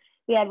think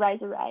we had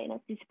Razor Ray, and I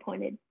was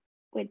disappointed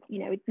with,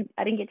 I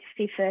didn't get to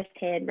see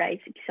firsthand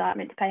Ray's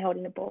excitement to pay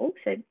holding the ball.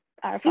 So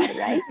RFI to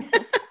Ray.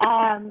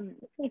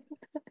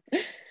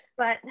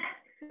 But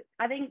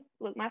I think,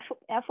 look,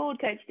 our forward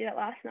coach did it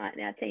last night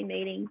in our team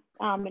meeting,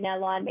 in our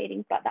line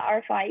meeting, but the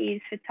RFI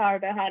is for Tara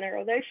Bohanna,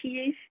 although she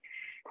is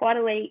quite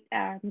elite.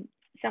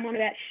 Someone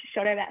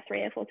shot her about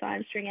 3 or 4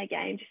 times during our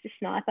game, just a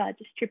sniper,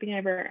 just tripping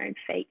over her own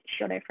feet,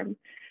 shot her from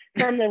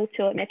level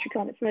 2 at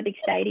Metricon. It's not a big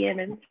stadium,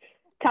 and a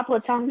couple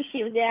of times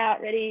she was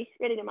out ready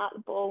to mark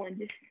the ball and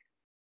just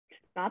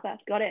sniper,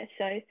 got her.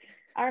 So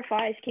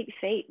RFI is keep your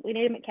feet. We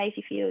need him at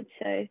Casey Field.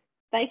 So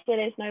thankfully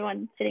there's no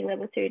one sitting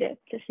level 2 to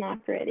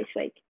sniper her this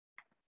week.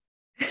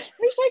 I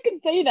wish I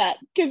could see that,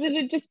 because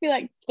it'd just be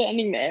like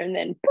standing there and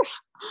then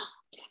poof.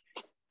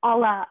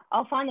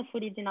 I'll find the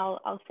footage and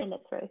I'll send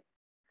it through.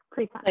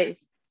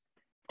 Please.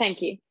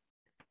 Thank you.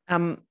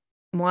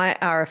 My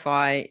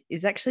RFI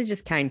is actually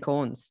just Kane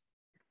Corns.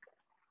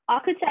 I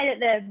could say that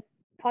the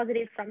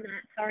positive from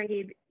that, sorry,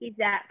 Hib, is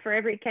that for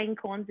every Kane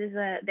Corns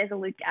there's a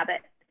Luke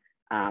Abbott.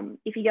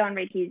 If you go and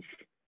read his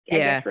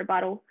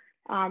rebuttal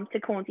to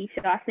Cornsy.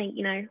 So I think,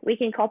 we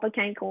can cop a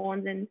Kane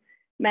Corns and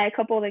may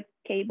cop all the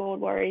keyboard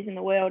warriors in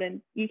the world,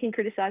 and you can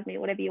criticize me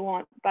whatever you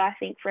want, but I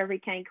think for every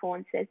Kane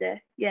Corns there's a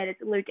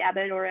Luke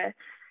Abbott or a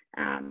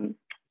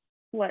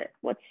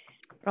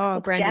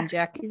Brandon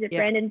Jack. Is it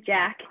Brandon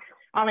Jack?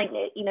 I think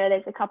that,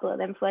 there's a couple of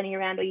them floating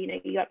around, or,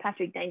 you got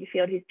Patrick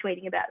Dangerfield who's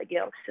tweeting about the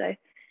girls. So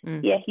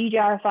huge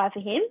RFI for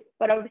him.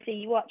 But obviously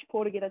you watch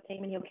Porter get a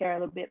team and he'll care a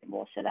little bit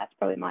more. So that's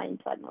probably my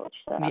inside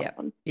knowledge.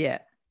 Yeah.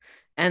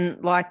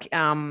 And like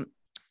Emma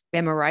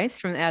Race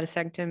from Outer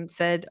Sanctum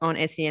said on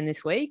SEN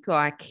this week,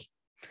 like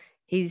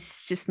he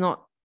just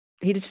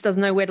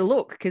doesn't know where to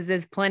look, because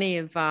there's plenty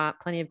of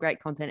great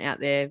content out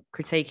there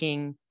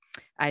critiquing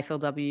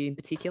AFLW in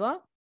particular.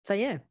 So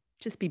yeah,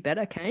 just be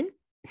better, Kane.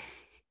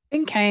 I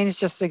think Kane's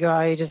just a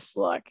guy who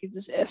he's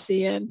just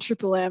SEN,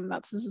 Triple M.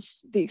 That's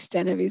just the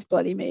extent of his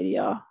bloody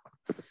media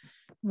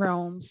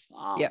realms.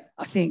 I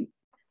think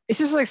it's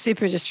just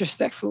super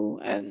disrespectful,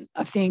 and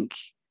I think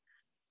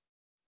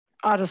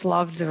I just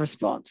loved the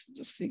response. I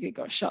just think it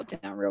got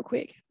shut down real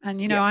quick.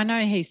 And I know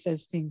he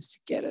says things to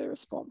get a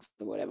response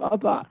or whatever,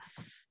 but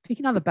pick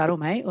another battle,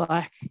 mate.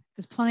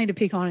 There's plenty to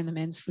pick on in the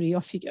men's footy.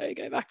 Off you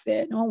go back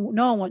there. No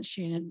one wants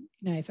you in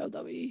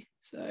AFLW,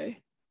 so,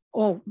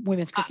 or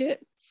women's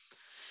cricket.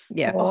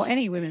 Or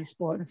any women's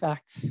sport, in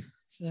fact.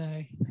 So,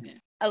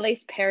 yeah.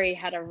 Elise Perry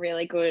had a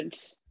really good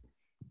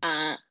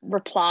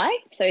reply.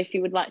 So if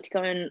you would like to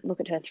go and look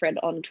at her thread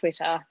on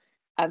Twitter,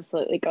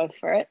 absolutely go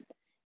for it.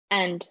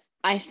 And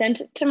I sent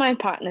it to my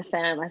partner,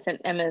 Sam. I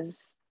sent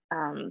Emma's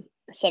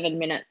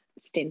 7-minute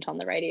stint on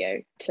the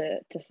radio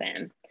to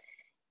Sam.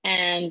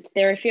 And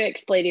there are a few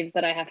expletives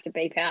that I have to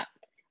beep out.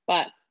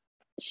 But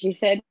she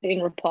said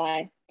in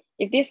reply,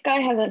 if this guy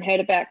hasn't heard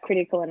about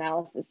critical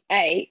analysis,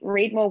 A,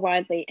 read more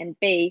widely, and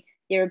B,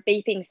 you're a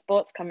beeping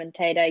sports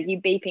commentator,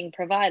 you beeping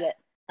provide it,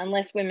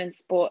 unless women's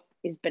sport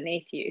is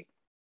beneath you.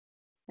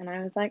 And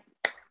I was like,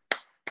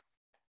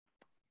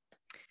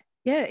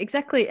 yeah,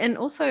 exactly. And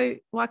also,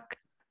 like,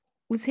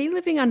 was he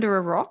living under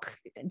a rock?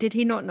 Did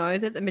he not know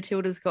that the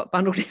Matildas got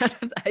bundled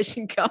out of the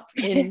Asian Cup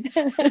in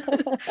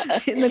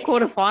the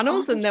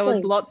quarterfinals, and there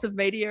was lots of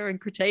media and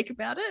critique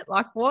about it?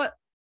 Like, what?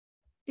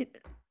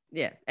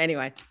 Yeah.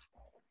 Anyway,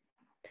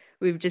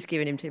 we've just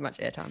given him too much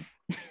airtime.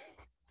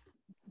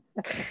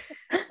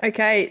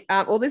 Okay.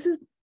 Well, this is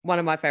one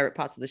of my favorite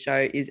parts of the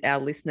show is our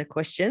listener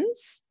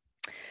questions.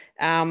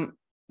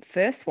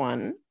 First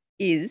one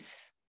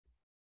is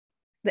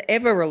the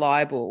ever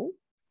reliable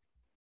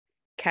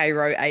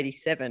K-Row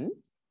 87,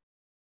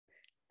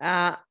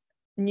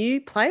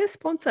 new player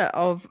sponsor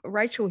of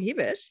Rachel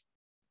Hibbert.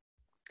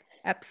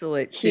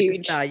 Absolute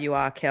Huge. Superstar you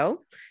are,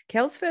 Kel.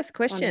 Kel's first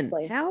question,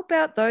 Honestly. How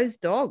about those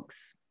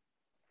dogs?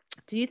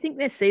 Do you think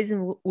their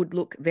season would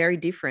look very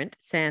different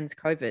sans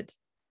COVID?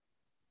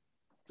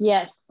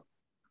 Yes.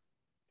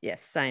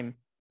 Yes, same.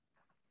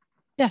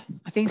 Yeah,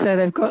 I think so.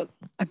 They've got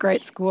a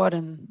great squad,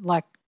 and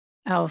like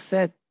Al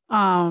said,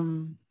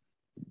 have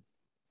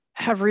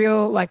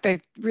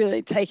they've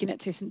really taken it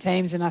to some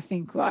teams, and I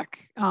think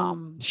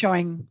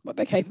showing what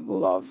they're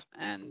capable of.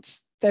 And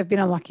they've been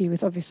unlucky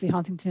with obviously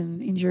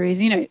Huntington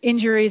injuries,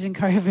 injuries and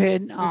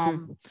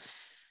COVID.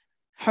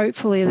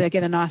 Hopefully they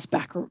get a nice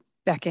back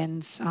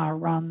end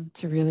run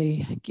to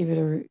really give it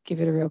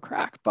a real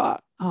crack.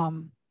 But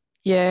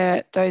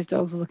yeah, those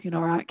dogs are looking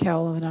all right,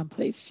 Kel, and I'm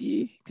pleased for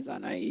you because I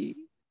know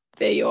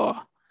they're your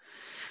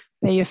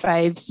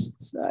faves.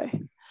 So.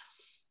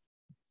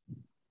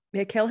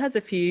 Yeah, Kel has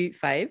a few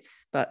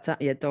faves, but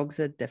yeah, dogs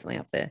are definitely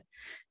up there.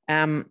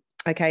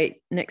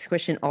 Okay, next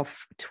question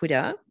off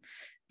Twitter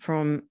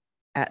from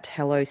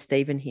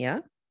 @HelloStephen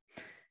here.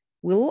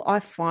 Will I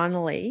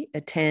finally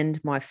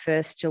attend my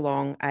first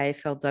Geelong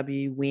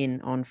AFLW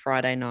win on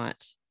Friday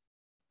night?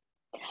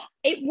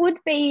 It would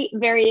be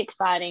very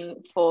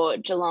exciting for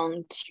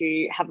Geelong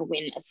to have a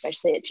win,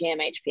 especially at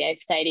GMHBA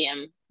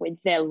Stadium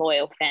with their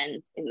loyal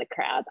fans in the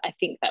crowd. I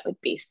think that would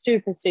be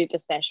super, super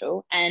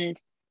special. And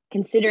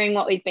considering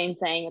what we've been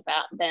saying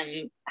about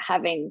them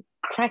having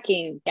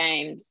cracking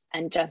games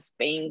and just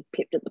being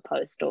pipped at the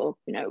post or,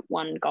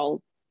 one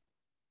goal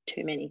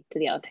too many to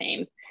the other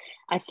team,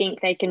 I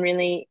think they can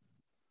really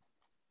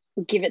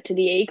give it to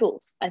the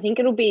Eagles. I think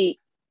it'll be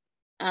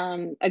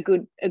a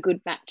good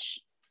match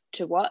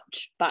to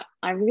watch, but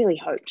I really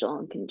hope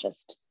Geelong can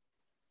just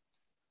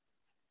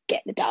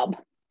get the dub.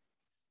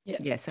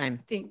 Yeah, same.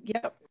 I think,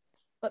 yep.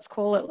 Let's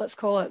call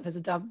it.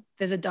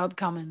 There's a dub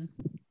coming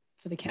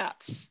for the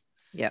Cats.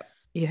 Yep.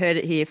 You heard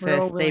it here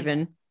first,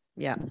 Stephen.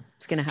 Yeah,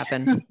 it's going to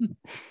happen.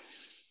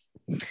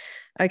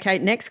 Okay,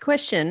 next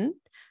question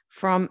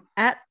from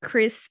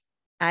 @Chris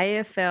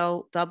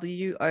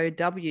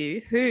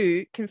AFLWOW,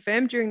 who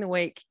confirmed during the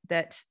week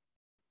that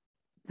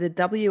the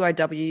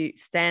WOW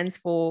stands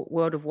for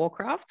World of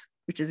Warcraft,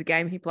 which is a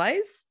game he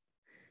plays.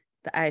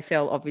 The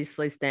AFL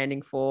obviously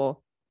standing for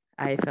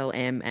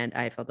AFLM and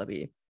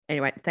AFLW.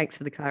 Anyway, thanks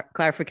for the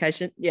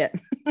clarification. Yeah.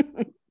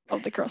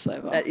 Of the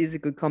crossover. That is a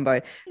good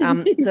combo.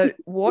 So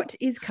what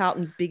is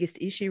Carlton's biggest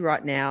issue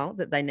right now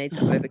that they need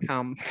to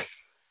overcome?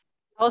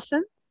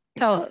 Alison,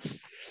 tell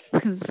us,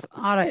 because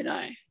I don't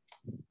know.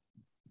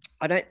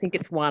 I don't think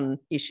it's one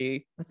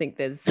issue. I think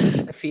there's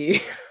a few.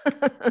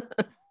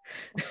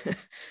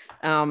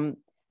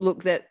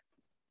 Look, that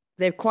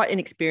they're quite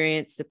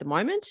inexperienced at the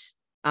moment,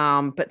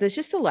 but there's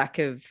just a lack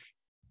of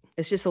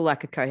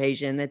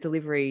cohesion. Their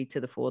delivery to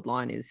the forward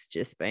line has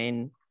just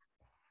been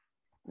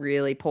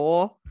really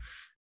poor.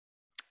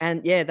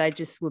 And yeah, they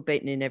just were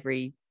beaten in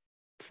every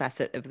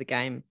facet of the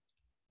game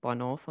by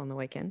North on the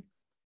weekend.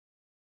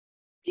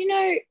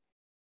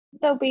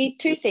 There'll be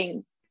two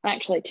things I'm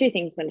going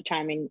to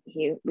chime in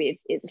here with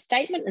is a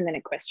statement and then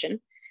a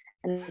question.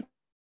 And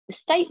the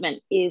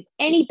statement is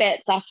any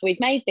bets after we've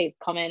made these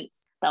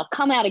comments, they'll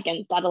come out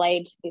against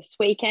Adelaide this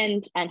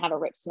weekend and have a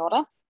rip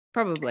snorter.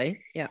 Probably,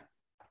 yeah.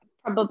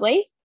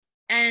 Probably.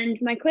 And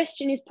my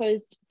question is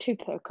posed to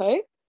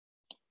Perko.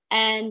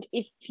 And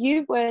if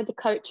you were the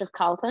coach of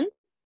Carlton,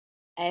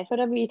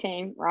 AFLW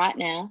team right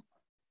now,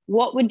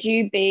 what would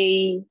you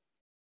be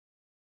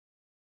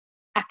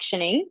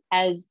actioning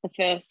as the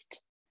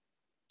first,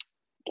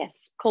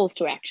 calls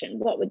to action?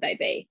 What would they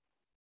be?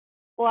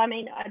 Well, I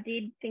mean, I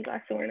did think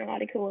I saw an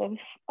article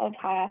of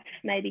Half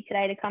maybe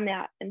today to come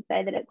out and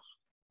say that it's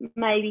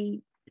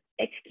maybe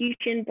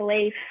execution,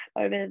 belief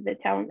over the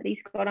talent that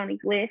he's got on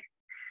his list.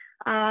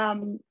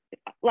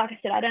 Like I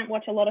said, I don't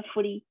watch a lot of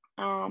footy,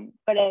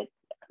 but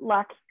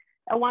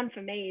a one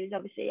for me is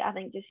obviously, I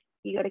think just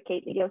you got to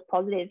keep the girls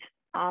positive.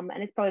 And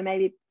it's probably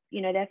maybe,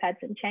 you know, they've had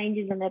some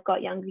changes and they've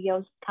got younger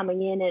girls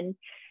coming in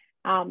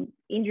and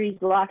injuries,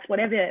 likes,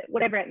 whatever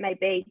it may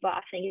be. But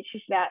I think it's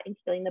just about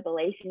instilling the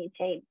belief in your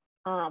team.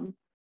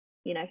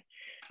 You know,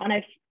 I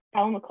know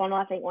Alan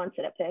McConnell, I think, once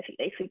said it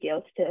perfectly, for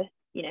girls to,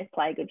 you know,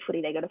 play good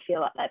footy, they got to feel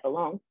like they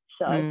belong.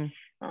 So,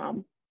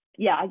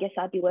 yeah, I guess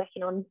I'd be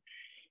working on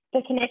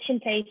the connection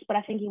piece, but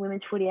I think in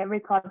women's footy, every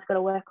club's got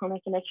to work on their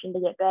connection to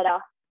get better.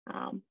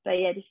 But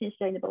yeah, just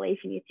instilling the belief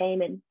in your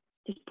team and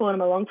just pulling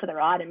them along for the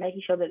ride and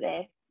making sure that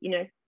they're, you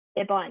know,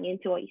 they're buying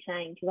into what you're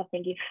saying. Because I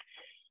think if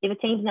a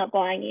team's not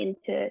buying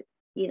into,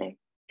 you know,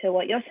 to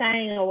what you're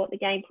saying or what the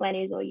game plan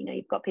is, or, you know,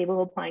 you've got people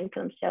who are playing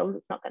for themselves,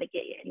 it's not going to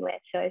get you anywhere.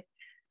 So,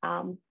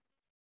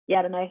 yeah,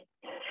 I don't know.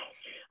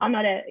 I'm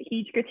not a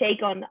huge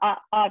critique on, I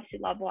obviously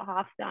love what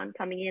Half's done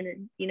coming in,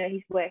 and, you know,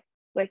 he's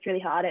worked really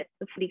hard at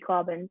the footy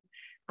club and,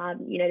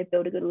 you know, to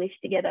build a good list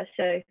together.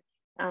 So,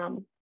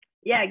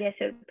 yeah, I guess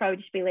it would probably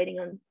just be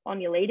leading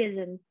on your leaders,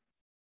 and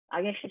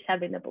I guess just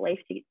having the belief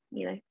to,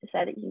 you know, to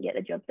say that you can get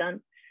the job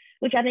done,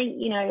 which I think,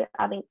 you know,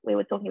 I think we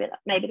were talking about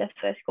maybe the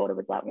first quarter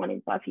was like 1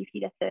 inside 50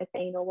 to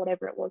 13 or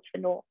whatever it was for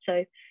North.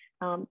 So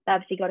they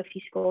obviously got a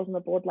few scores on the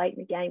board late in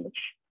the game, which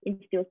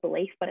instills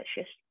belief, but it's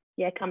just,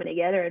 yeah, coming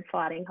together and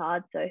fighting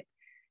hard. So,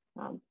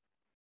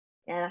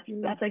 yeah,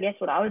 that's, I guess,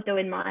 what I was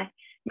doing, my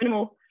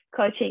minimal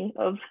coaching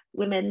of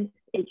women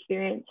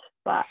experience.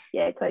 But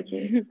yeah,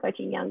 coaching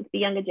the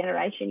younger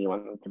generation, you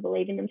want them to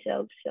believe in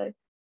themselves. So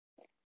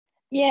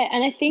yeah,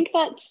 and I think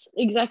that's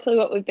exactly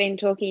what we've been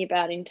talking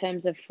about in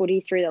terms of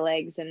footy through the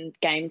legs and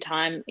game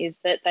time,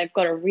 is that they've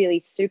got a really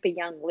super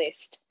young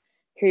list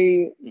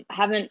who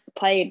haven't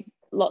played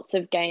lots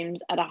of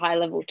games at a high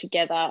level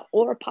together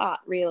or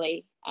apart,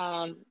 really,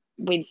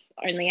 with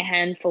only a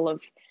handful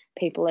of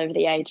people over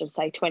the age of,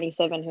 say,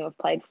 27 who have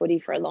played footy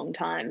for a long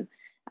time.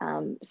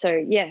 So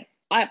yeah,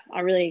 I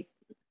really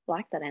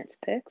like that answer,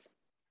 Perks.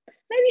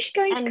 Maybe you should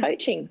go into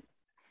coaching.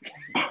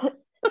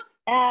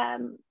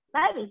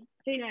 Maybe.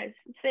 Who knows?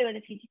 Let's see where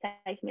the future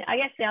takes me. I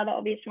guess the other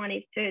obvious one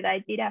is too,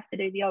 they did have to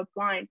do the old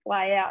flying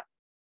fly out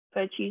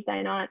for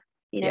Tuesday night,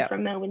 you know,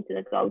 from Melbourne to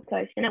the Gold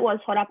Coast. And it was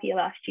hot up here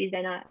last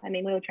Tuesday night. I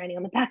mean, we were training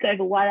on the back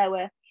over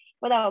while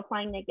they were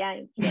playing their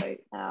game. So,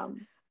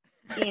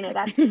 you know,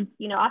 that's,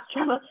 you know, us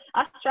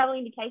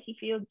traveling to Casey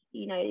Fields,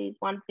 you know, is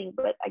one thing,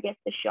 but I guess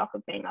the shock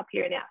of being up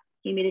here in our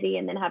humidity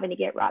and then having to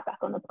get right back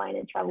on the plane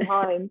and travel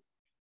home,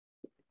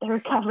 the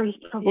recovery's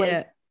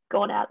probably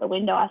gone out the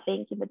window, I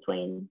think, in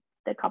between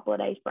the couple of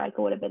days break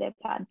or whatever they've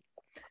had.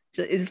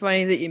 It's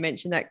funny that you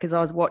mentioned that, because I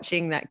was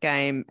watching that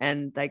game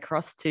and they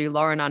crossed to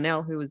Lauren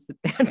Arnell, who was the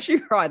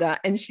boundary rider,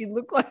 and she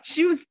looked like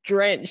she was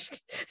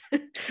drenched.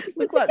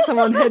 Looked like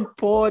someone had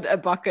poured a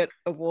bucket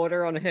of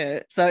water on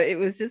her. So it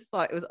was just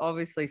like, it was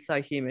obviously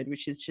so humid,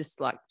 which is just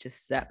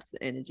saps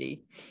the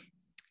energy.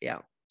 Yeah.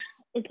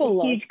 It's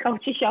a huge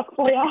culture shock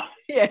for you.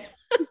 Yeah.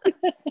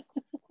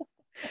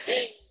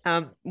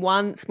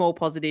 One small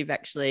positive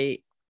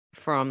actually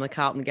from the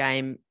Carlton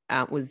game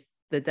was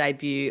the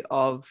debut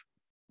of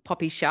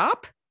Poppy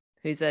Sharp,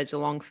 who's a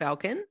Geelong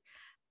Falcon.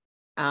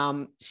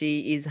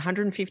 She is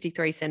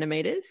 153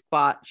 centimetres,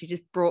 but she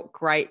just brought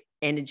great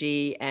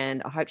energy,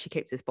 and I hope she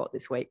keeps her spot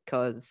this week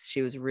because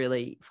she was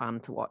really fun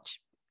to watch.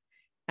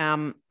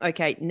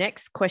 Okay,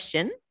 next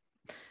question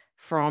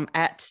from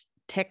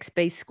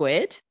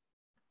 @TexB2.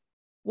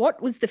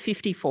 What was the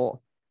 50 for?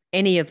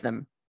 Any of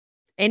them?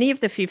 Any of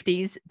the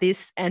 50s,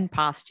 this and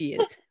past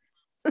years?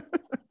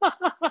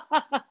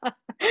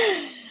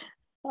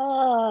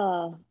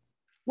 Oh,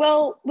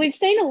 well, we've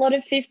seen a lot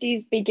of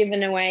 50s be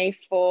given away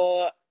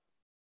for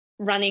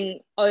running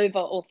over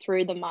or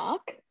through the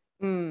mark.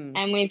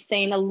 And we've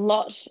seen a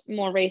lot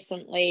more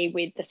recently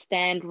with the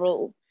stand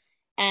rule.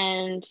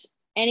 And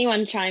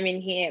anyone chime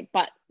in here,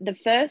 but the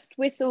first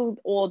whistle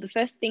or the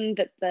first thing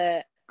that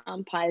the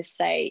umpires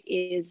say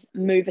is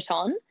move it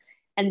on,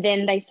 and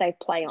then they say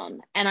play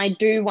on. And I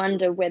do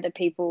wonder whether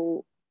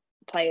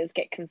players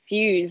get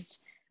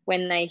confused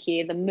when they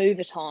hear the move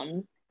it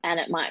on and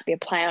it might be a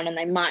play on, and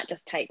they might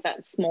just take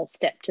that small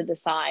step to the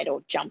side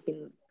or jump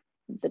in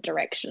the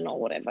direction or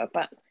whatever.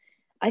 But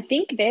I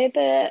think they're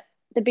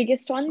the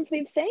biggest ones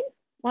we've seen.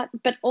 But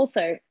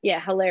also,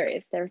 yeah,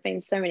 hilarious. There have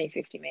been so many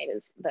 50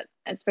 metres, but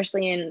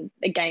especially in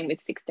a game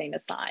with 16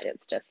 aside,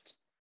 it's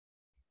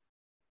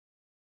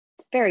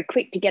very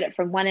quick to get it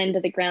from one end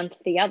of the ground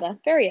to the other.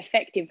 Very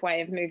effective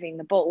way of moving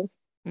the ball.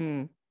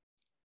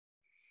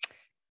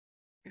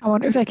 I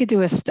wonder if they could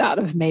do a start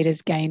of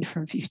metres gained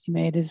from 50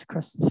 metres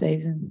across the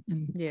season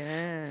and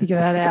figure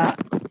that out.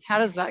 How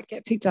does that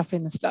get picked up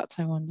in the stats,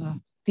 I wonder?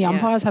 The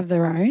umpires have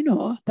their own,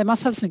 or they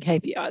must have some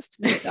KPIs to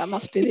meet. That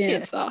must be the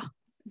answer.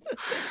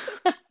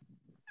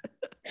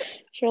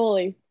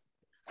 Surely.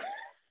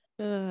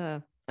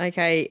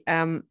 Okay,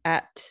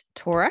 at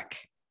Torak,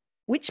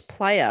 which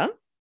player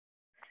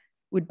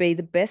would be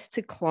the best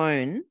to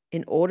clone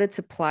in order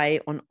to play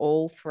on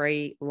all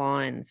three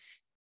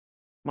lines?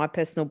 My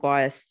personal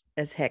bias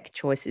as heck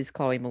choice is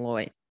Chloe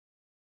Molloy.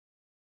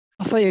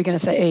 I thought you were going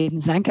to say Eden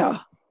Zanker.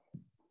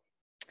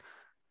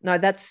 No,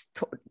 that's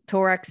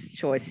Torak's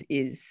choice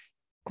is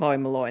Chloe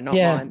Malloy, not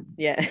Yeah. mine.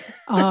 Yeah.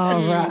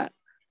 Oh, right.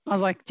 I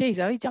was like, geez,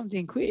 he jumped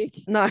in quick.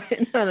 No,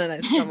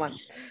 someone.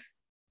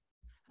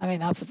 I mean,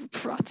 that's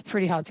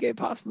pretty hard to go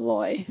past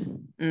Malloy.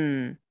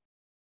 Mm.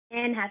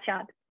 And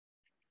Hatchard.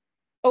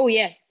 Oh,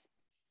 yes.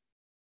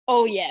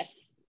 Oh,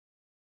 yes.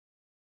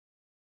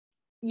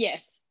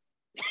 Yes.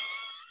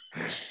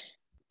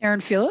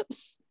 Erin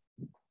Phillips.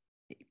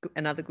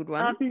 Another good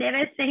one. I've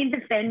never seen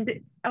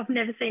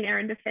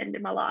Erin defend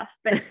in my life,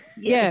 but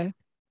Yeah,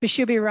 but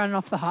she'll be running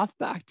off the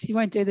halfback. She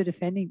won't do the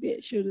defending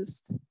bit. She'll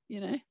just,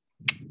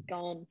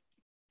 Gone.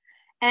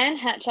 Anne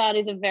Hatchard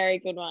is a very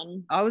good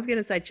one. I was going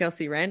to say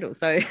Chelsea Randall,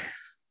 so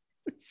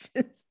it's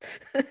just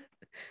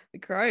the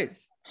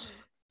Crows.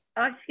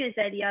 I was just going to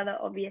say the other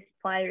obvious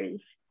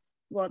players,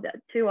 the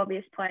two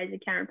obvious players are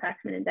Karen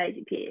Paxman and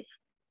Daisy Pearce.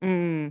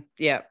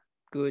 Yeah,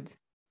 good.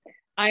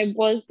 I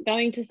was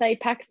going to say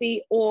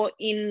Paxi, or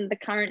in the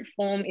current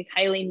form is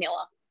Hayley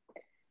Miller,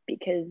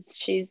 because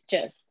she's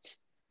just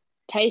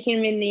taking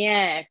them in the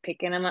air,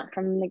 picking them up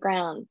from the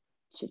ground.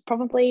 She's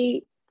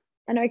probably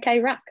an okay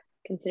ruck,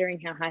 considering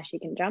how high she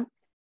can jump.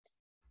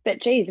 But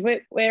geez,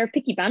 we're a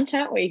picky bunch,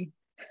 aren't we?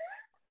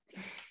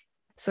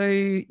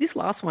 So this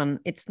last one,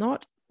 it's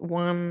not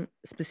one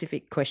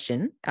specific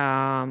question.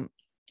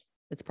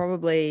 It's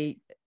probably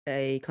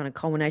a kind of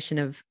culmination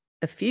of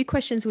a few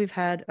questions we've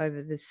had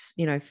over this,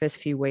 first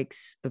few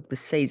weeks of the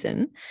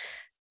season.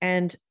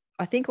 And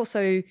I think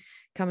also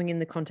coming in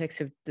the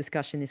context of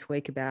discussion this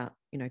week about,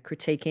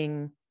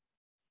 critiquing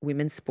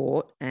women's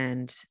sport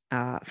and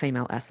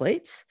female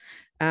athletes.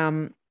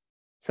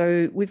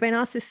 So we've been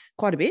asked this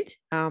quite a bit,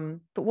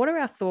 but what are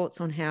our thoughts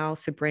on how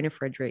Sabrina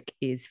Frederick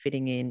is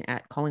fitting in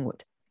at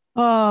Collingwood?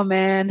 Oh,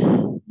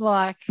 man.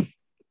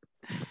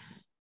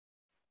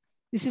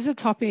 This is a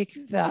topic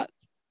that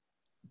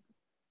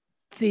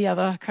the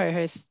other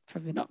co-host,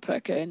 probably not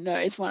Perko,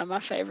 knows one of my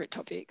favourite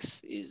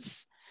topics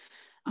is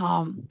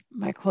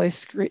my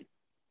close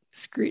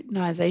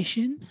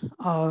scrutinisation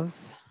of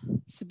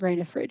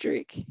Sabrina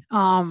Frederick.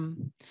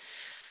 And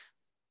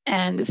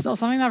it's not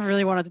something I've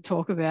really wanted to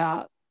talk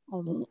about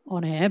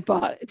on air,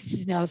 but this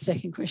is now the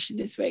second question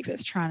this week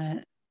that's trying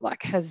to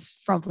has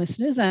from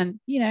listeners, and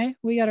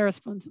we got to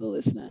respond to the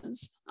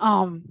listeners.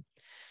 I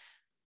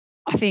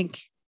think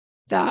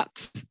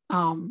that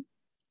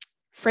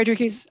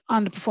Frederick is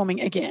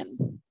underperforming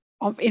again.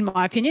 In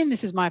my opinion,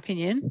 this is my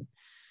opinion.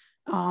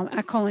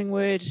 At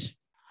Collingwood,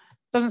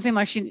 doesn't seem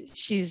like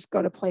she's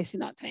got a place in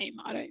that team,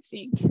 I don't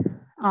think.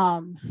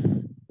 And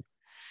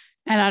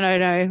I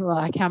don't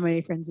know how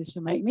many friends this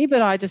will make me,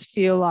 but I just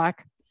feel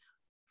like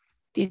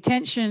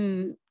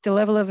the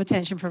level of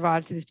attention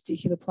provided to this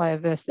particular player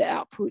versus the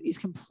output is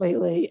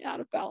completely out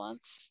of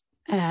balance.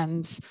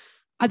 And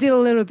I did a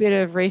little bit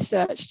of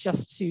research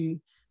just to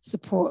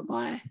support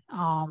my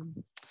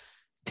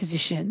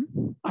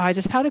position. I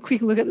just had a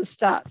quick look at the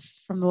stats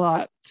from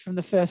the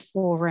first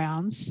 4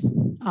 rounds,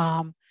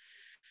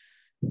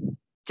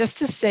 just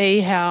to see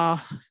how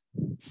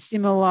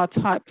similar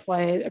type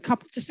players, a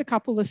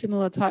couple of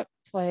similar type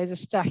players are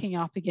stacking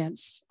up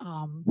against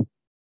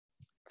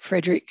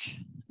Frederick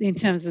in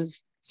terms of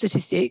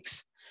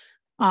statistics.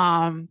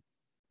 So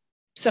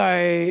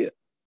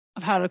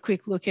I've had a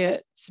quick look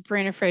at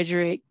Sabrina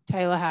Frederick,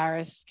 Taylor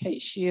Harris,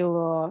 Kate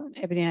Sheil, and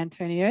Ebony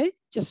Antonio.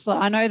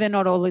 I know they're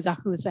not all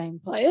exactly the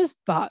same players,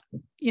 but,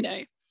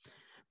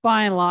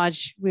 by and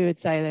large, we would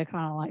say they're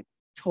kind of like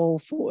tall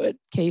forward,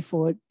 key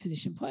forward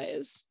position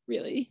players,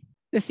 really.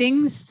 The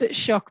things that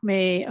shock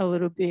me a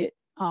little bit,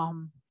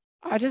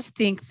 I just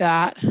think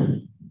that,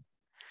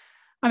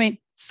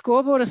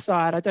 scoreboard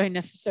aside, I don't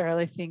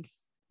necessarily think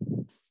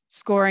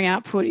scoring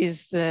output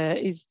is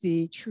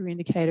the true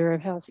indicator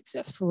of how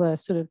successful a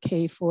sort of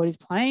key forward is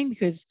playing,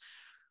 because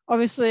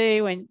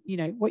obviously when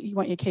what you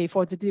want your key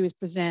forward to do is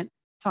present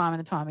time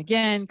and time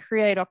again,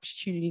 create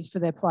opportunities for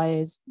their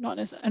players,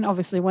 and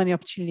obviously when the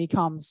opportunity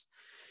comes,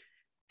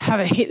 have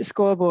it hit the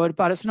scoreboard,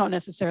 but it's not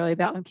necessarily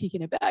about them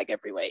kicking a bag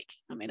every week.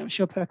 I'm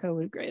sure Perko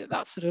would agree that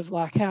that's sort of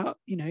like how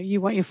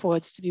you want your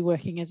forwards to be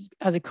working as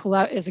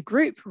a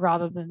group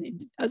rather than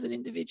as an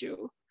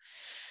individual.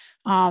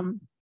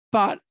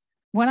 But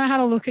when I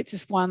had a look at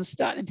just one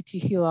stat in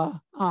particular,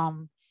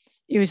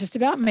 it was just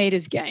about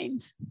meters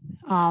gained.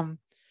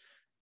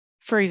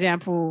 For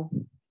example,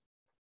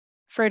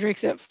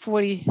 Frederick's at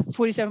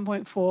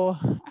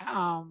 47.4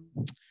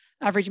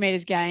 average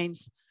meters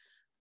gains.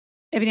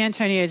 Ebony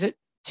Antonio's at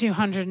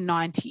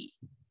 290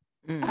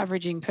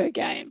 averaging per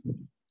game.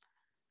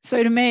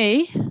 So to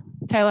me,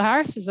 Taylor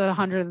Harris is at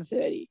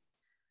 130.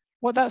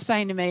 What that's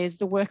saying to me is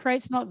the work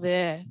rate's not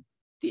there.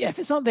 The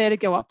effort's not there to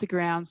go up the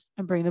grounds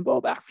and bring the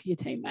ball back for your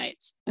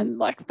teammates.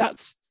 And I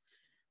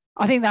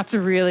think that's a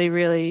really,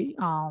 really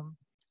a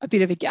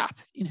bit of a gap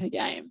in her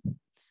game.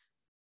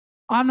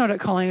 I'm not at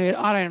Collingwood.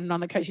 I'm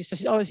not the coach.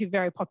 She's obviously a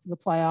very popular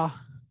player,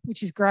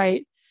 which is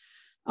great.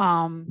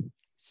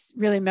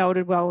 Really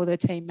melded well with her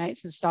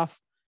teammates and stuff.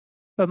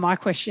 But my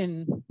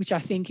question, which I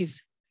think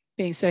is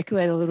being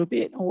circulated a little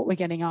bit, or what we're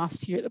getting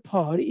asked here at the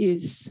pod,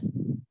 is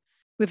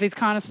with these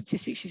kind of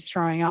statistics she's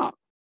throwing up,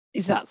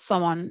 is that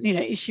someone, you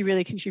know, is she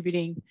really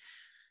contributing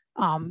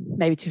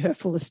maybe to her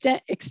full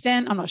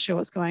extent? I'm not sure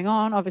what's going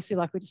on. Obviously,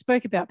 like we just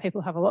spoke about,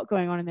 people have a lot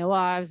going on in their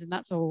lives, and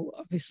that's all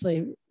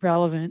obviously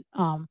relevant.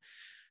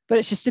 But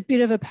it's just a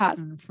bit of a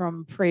pattern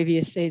from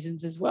previous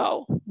seasons as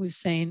well. We've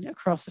seen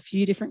across a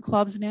few different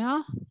clubs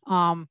now.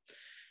 And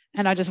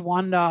I just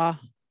wonder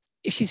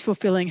if she's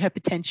fulfilling her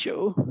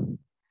potential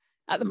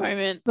at the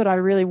moment. But I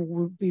really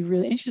would be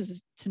really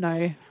interested to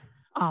know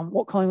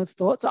what Collingwood's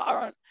thoughts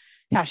are on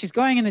how she's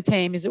going in the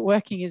team. Is it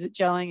working? Is it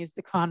gelling? Is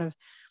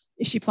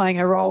she playing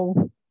a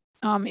role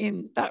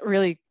in that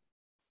really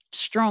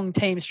strong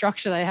team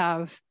structure they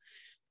have?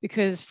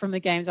 Because from the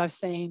games I've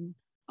seen,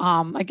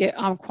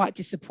 I'm quite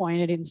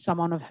disappointed in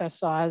someone of her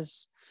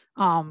size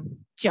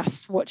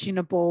just watching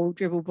a ball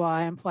dribble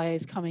by and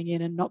players coming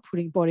in and not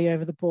putting body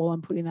over the ball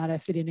and putting that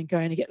effort in and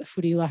going to get the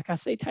footy. Like I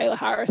see Taylor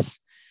Harris,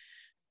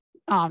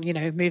 you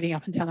know, moving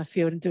up and down the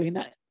field and doing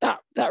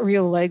that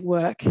real leg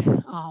work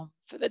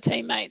for the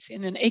teammates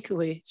in an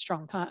equally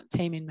strong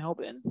team in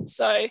Melbourne.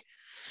 So,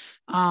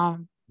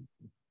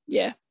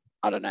 yeah,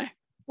 I don't know.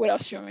 What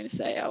else do you want me to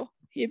say, Elle?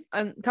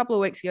 A couple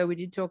of weeks ago, we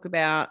did talk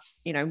about,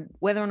 you know,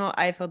 whether or not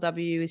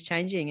AFLW is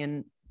changing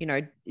and, you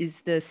know,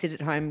 is the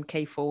sit-at-home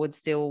key forward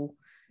still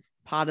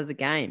part of the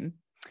game?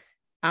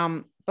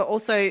 But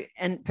also,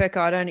 and Perko,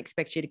 I don't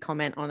expect you to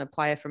comment on a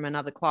player from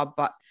another club,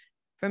 but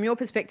from your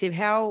perspective,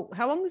 how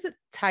long does it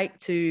take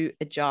to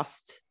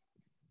adjust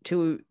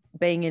to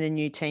being in a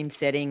new team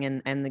setting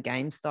and the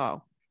game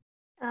style?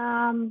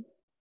 I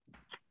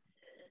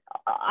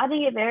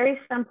think it varies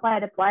from player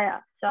to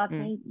player. So I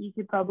think you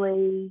could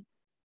probably,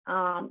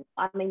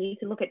 you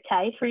could look at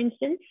Tay, for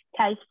instance.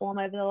 Tay's form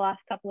over the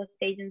last couple of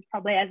seasons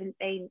probably hasn't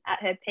been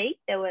at her peak.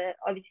 There were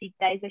obviously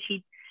days where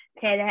she'd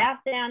tear the house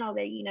down, or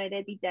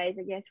there'd be days,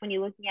 I guess, when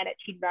you're looking at it,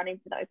 she'd run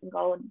into the open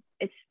goal, and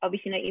it's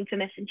obviously not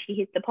infamous, and she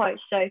hits the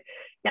post. So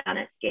down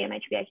at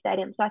GMHBA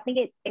Stadium. So I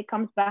think it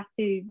comes back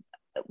to,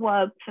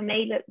 well, for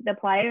me, the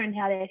player and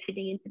how they're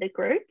fitting into the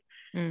group,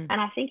 and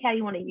I think how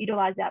you want to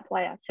utilize that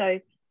player. So,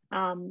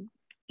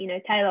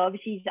 Taylor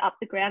obviously is up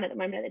the ground at the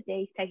moment at the D.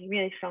 He's taking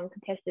really strong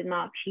contested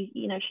marks. She's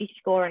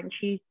scoring.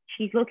 She's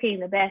looking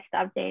the best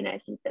I've seen her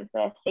since the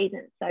first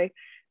season. So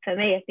for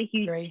me, I think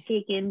you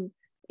kick in,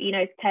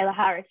 Taylor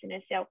Harris and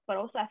herself, but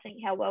also I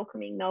think how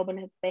welcoming Melbourne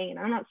has been.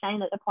 I'm not saying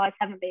that the players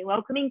haven't been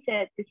welcoming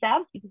to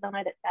Sabs, because I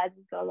know that Sabs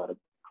has got a lot of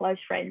close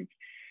friends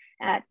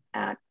at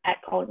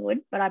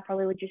Collingwood, but I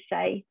probably would just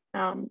say,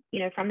 from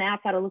the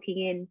outsider looking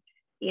in,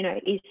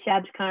 is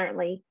Sabs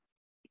currently,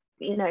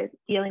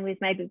 dealing with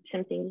maybe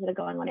some things that are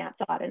going on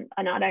outside, and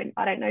I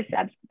don't know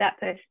Sabs that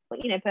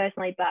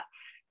personally, but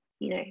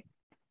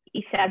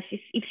if Sabs,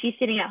 if she's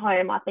sitting at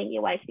home, I think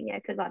you're wasting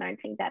her, because I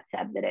don't think that's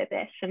Sabs at her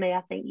best. For me,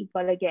 I think you've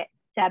got to get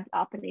Sabs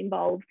up and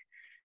involved,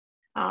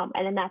 and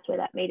then that's where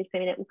that meter per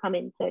minute will come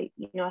in. So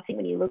I think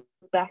when you look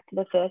back to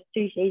the first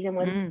two seasons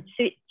when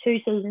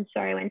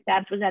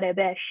Sabs was at her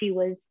best, she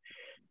was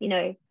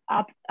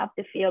up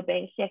the field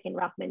being second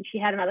ruckman. She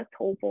had another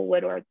tall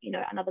forward or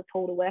another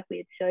tall to work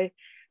with. So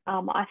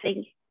I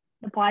think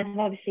the Pies have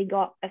obviously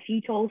got a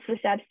few tools for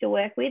Sabs to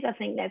work with. I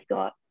think they've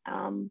got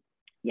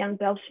young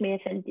Belle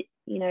Smith and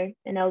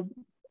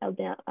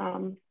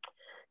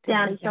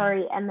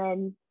Downey, and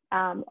then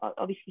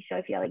obviously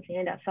Sophie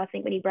Alexander. So I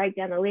think when you break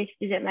down the list,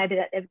 is it maybe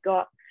that they've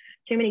got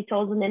too many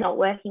tools and they're not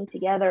working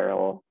together,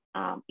 or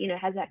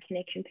has that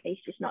connection piece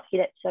just not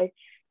hit it? So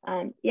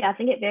I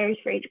think it varies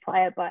for each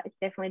player, but it's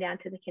definitely down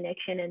to the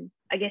connection and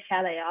I guess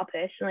how they are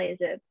personally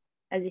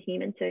as a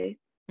human too.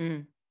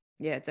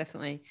 Yeah,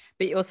 definitely.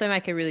 But you also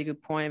make a really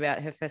good point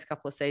about her first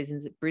couple of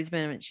seasons at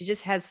Brisbane. And she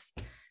just has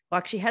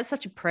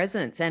such a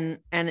presence, and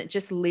it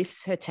just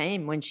lifts her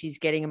team when she's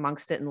getting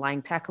amongst it and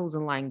laying tackles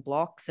and laying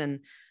blocks.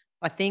 And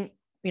I think,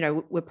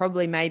 we're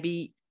probably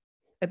maybe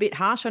a bit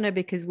harsh on her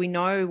because we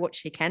know what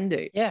she can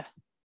do. Yeah,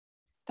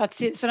 that's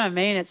it. So I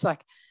mean, it's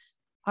like,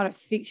 I don't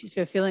think she's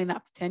fulfilling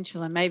that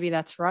potential. And maybe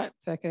that's right,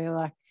 Perko,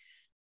 like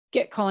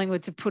get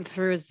Collingwood to put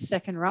through as the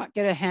second ruck,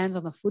 get her hands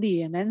on the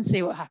footy and then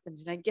see what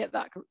happens. Get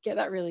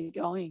that really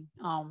going.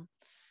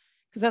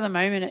 Because at the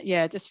moment,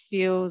 it just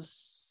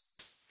feels,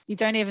 you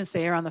don't even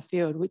see her on the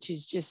field, which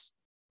is just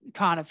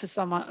kind of for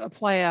a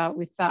player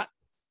with that,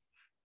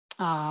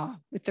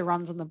 with the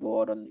runs on the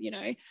board and,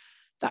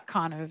 that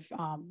kind of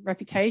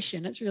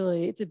reputation. It's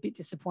a bit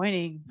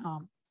disappointing,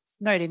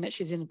 noting that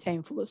she's in a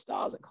team full of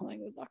stars at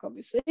Collingwood, like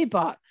obviously,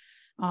 but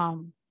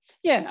I'm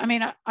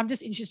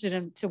just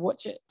interested to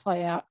watch it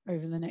play out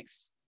over the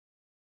next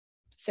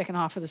second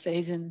half of the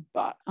season,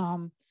 but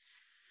we'll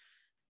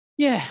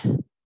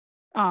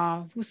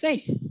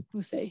see.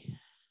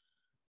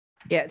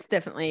 Yeah, it's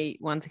definitely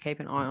one to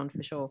keep an eye on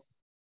for sure.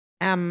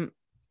 Hiba,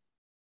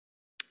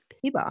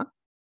 do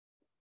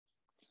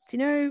you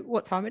know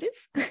what time it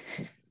is?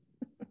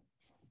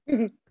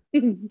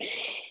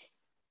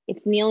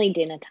 It's nearly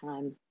dinner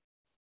time,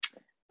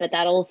 but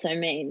that also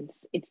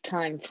means it's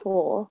time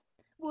for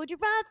Would You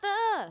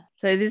Rather.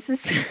 So this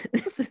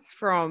is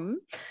from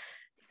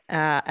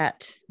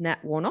at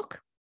Nat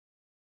Warnock.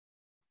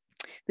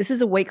 This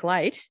is a week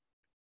late,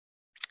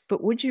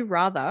 but would you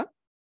rather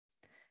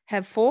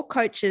have 4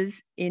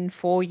 coaches in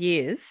 4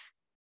 years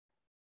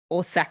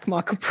or sack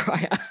Michael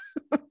Pryor?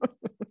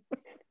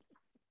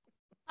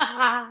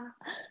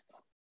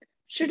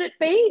 Should it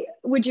be,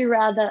 would you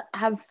rather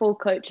have 4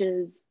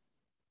 coaches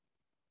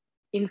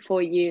in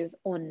 4 years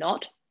or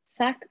not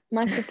sack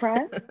Michael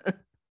Pryor?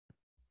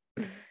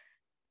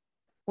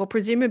 Well,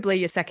 presumably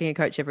you're sacking a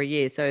coach every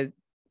year, so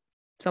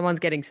someone's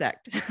getting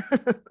sacked.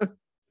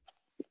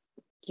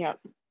 Yep.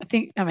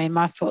 I mean,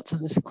 my thoughts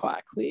on this are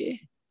quite clear.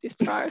 This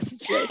Pryor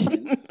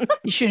situation,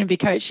 you shouldn't be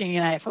coaching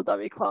an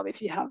AFLW club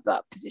if you have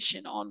that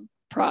position on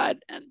pride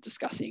and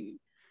discussing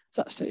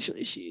such social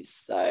issues.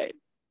 So,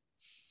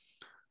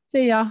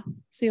 see ya.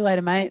 See you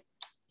later, mate.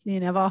 See you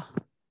never.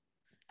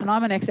 And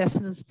I'm an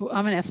Essendon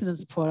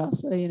supporter,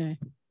 so you know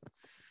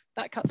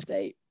that cuts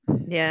deep.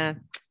 Yeah.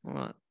 All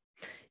right.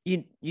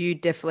 You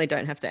definitely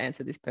don't have to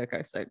answer this,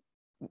 Perko. So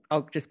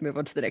I'll just move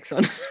on to the next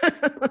one.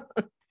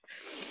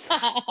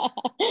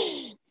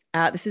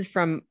 This is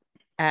from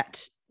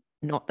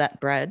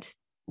 @NotThatBrad.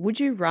 Would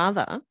you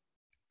rather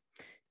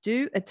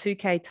do a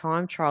 2K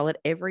time trial at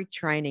every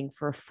training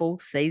for a full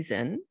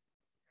season,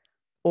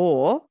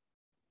 or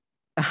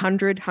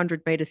 100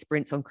 meter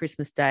sprints on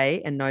Christmas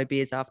Day and no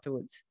beers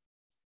afterwards?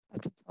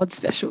 That's Todd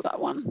special, that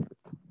one.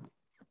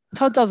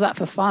 Todd does that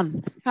for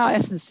fun. Our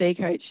S&C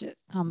coach at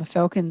the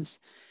Falcons,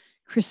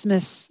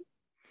 Christmas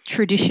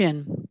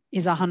tradition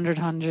is 100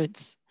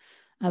 hundreds,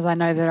 as I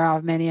know there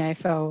are many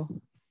AFL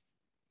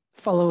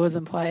followers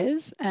and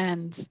players,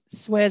 and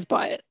swears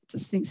by it,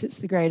 just thinks it's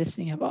the greatest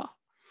thing ever.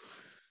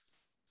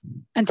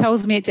 And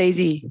tells me it's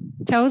easy.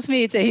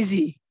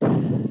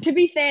 To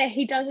be fair,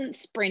 he doesn't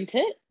sprint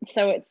it,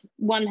 so it's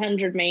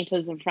 100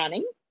 meters of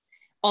running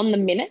on the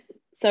minute.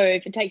 So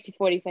if it takes you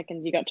 40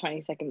 seconds, you got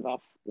 20 seconds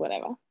off,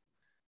 whatever.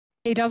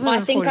 He does it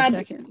in 40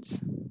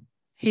 seconds.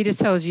 He just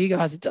tells you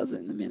guys it does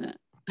it in a minute.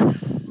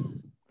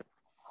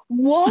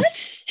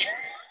 What?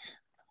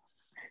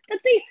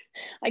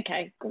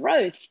 Okay,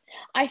 gross.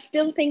 I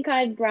still think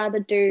I'd rather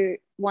do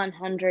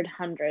 100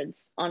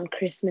 hundreds on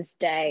Christmas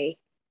Day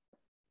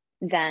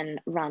than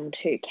run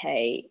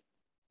 2K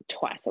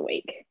twice a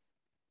week.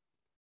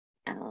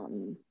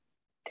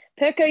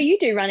 Perko, you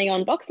do running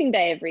on Boxing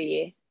Day every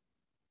year.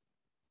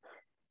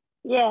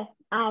 Yeah.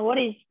 What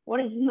is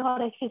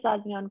not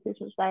exercising on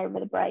Christmas Day over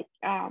the break?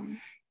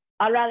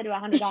 I'd rather do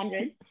 100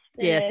 hundreds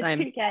than Yeah, same.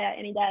 2K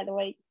any day of the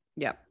week.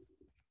 Yep.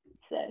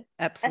 So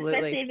Absolutely.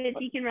 especially if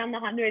you can run the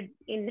 100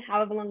 in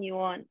however long you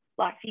want.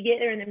 Like if you get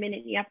there in a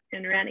minute, you have to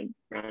turn around and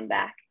run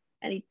back,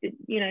 and you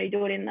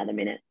do it in another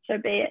minute. So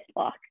be it.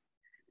 Like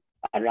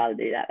I'd rather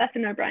do that. That's a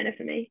no-brainer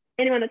for me.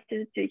 Anyone that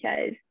says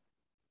 2K is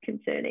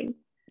concerning.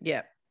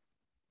 Yeah.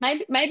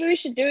 Maybe we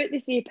should do it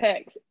this year,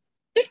 Perks.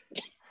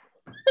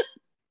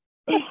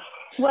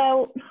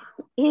 Well,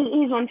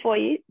 here's one for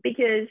you,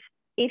 because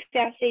if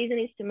our season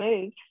is to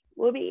move,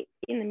 we'll be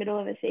in the middle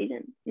of a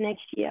season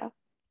next year.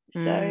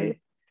 So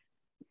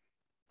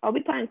I'll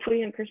be playing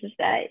footy on Christmas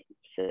Day.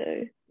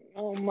 So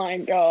Oh my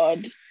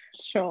God,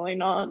 surely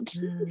not.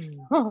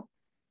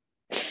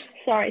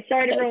 Sorry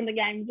to ruin the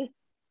game. Just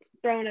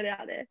throwing it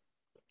out there.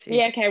 Jeez.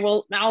 Yeah, okay,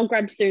 well, I'll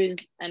grab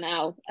Suze and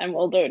Al and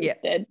we'll do it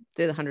instead.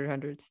 Do the 100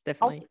 hundreds,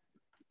 definitely.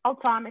 I'll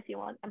time if you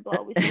want and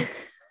blow with you.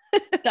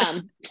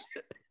 Done.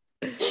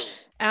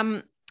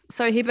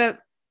 So Hiba,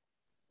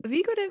 have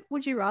you got a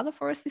would you rather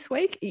for us this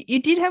week? You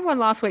did have one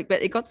last week,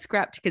 but it got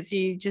scrapped because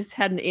you just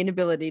had an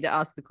inability to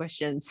ask the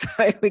question. So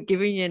we're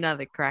giving you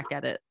another crack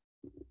at it.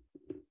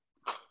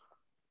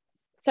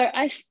 So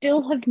I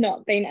still have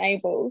not been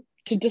able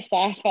to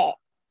decipher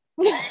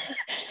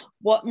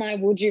what my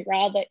would you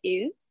rather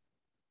is.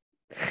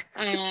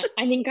 I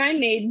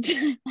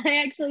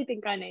actually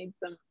think I need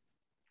some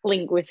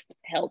linguist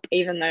help,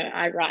 even though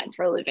I write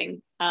for a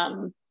living.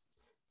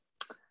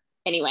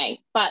 Anyway,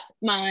 but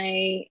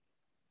my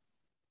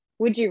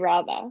would you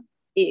rather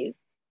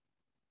is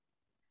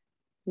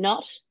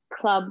not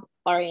club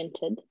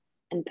oriented,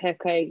 and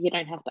Perko, you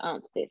don't have to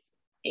answer this,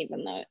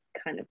 even though it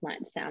kind of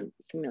might sound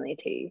familiar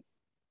to you.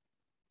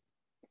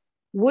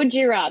 Would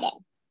you rather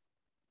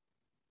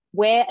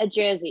wear a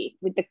jersey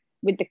with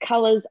the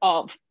colours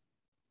of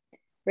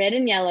red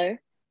and yellow,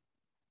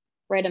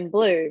 red and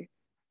blue,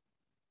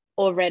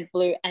 or red,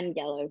 blue, and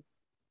yellow?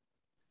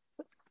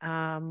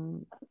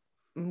 I'm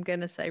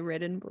gonna say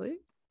red and blue.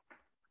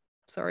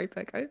 Sorry,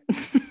 Perko.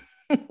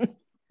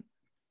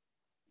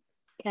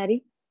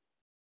 Caddy?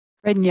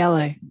 Red and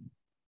yellow.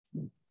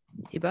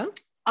 Hiba?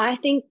 I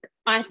think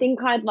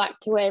I'd like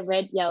to wear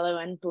red, yellow,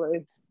 and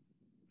blue.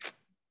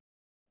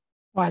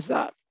 Why is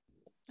that?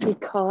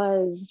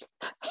 Because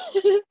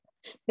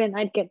then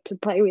I'd get to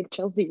play with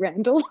Chelsea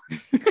Randall.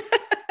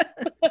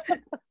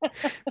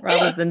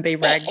 Rather than be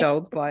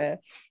ragdolled by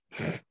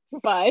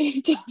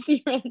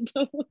Chelsea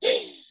Randall.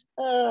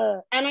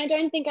 And I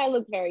don't think I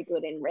look very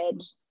good in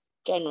red,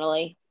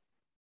 generally.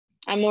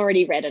 I'm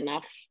already red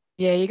enough.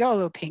 Yeah, you got a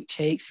little pink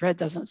cheeks. Red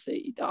doesn't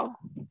suit you, doll.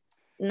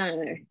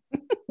 No,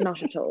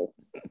 not at all.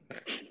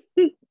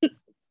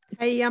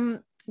 Hey,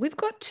 we've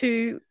got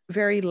 2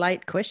 very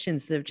late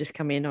questions that have just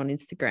come in on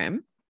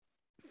Instagram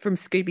from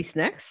Scooby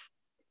Snacks.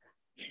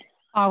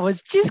 I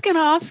was just going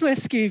to ask where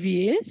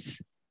Scooby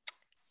is.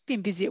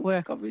 Been busy at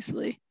work,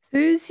 obviously.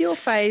 Who's your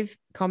fave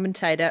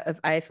commentator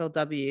of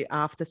AFLW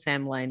after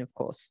Sam Lane, of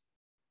course?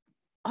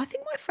 I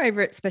think my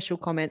favourite special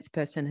comments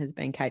person has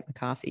been Kate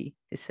McCarthy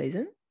this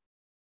season.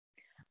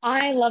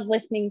 I love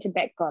listening to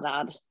Beck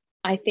Goddard.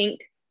 I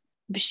think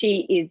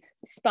she is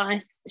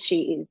spice,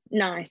 she is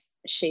nice,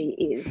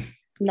 she is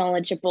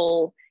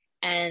knowledgeable,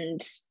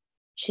 and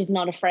she's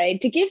not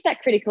afraid to give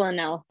that critical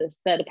analysis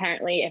that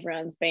apparently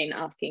everyone's been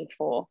asking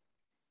for.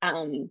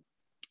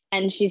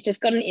 And she's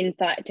just got an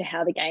insight to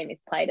how the game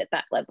is played at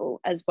that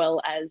level, as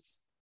well as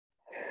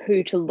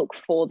who to look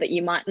for that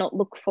you might not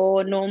look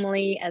for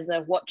normally as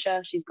a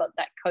watcher. She's got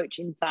that coach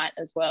insight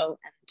as well.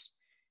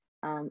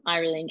 And I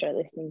really enjoy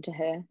listening to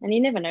her. And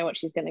you never know what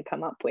she's going to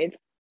come up with.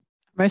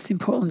 Most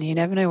importantly, you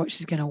never know what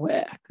she's going to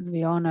wear, because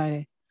we all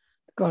know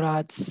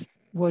Goddard's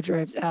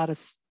wardrobe's out of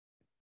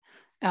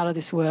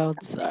this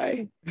world.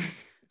 So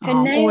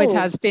always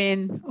has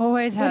been,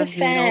 always has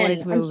been,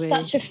 always will be.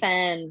 I'm such a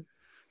fan.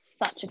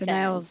 The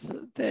nails,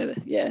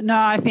 no,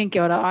 I think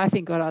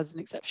Goddard's an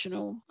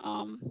exceptional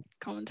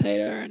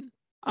commentator, and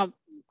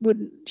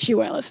she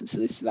won't listen to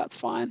this, so that's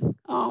fine.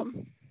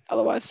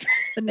 Otherwise,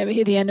 I'd never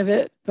hear the end of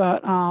it.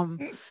 But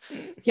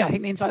yeah, I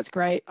think the insight's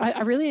great.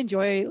 I really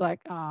enjoy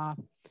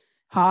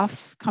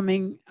Half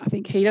coming. I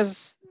think he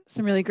does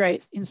some really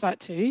great insight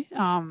too,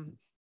 from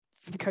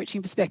a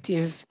coaching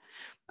perspective.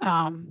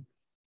 And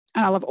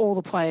I love all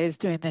the players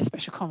doing their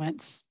special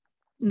comments.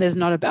 There's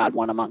not a bad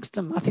one amongst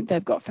them. I think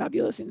they've got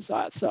fabulous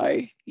insight. So,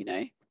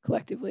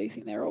 collectively, I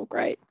think they're all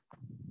great.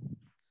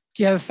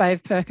 Do you have a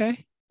fave, Perko?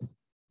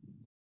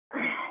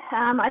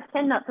 I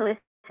tend not to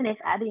listen if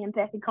Abby and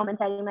Beck are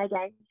commentating my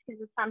games,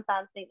 because I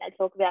sometimes think they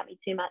talk about me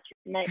too much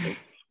and make me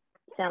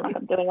sound like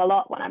I'm doing a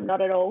lot when I'm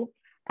not at all.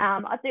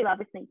 I do love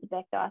listening to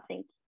Beck, though. I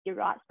think you're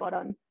right, spot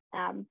on.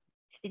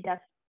 She does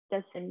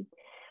some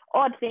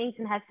odd things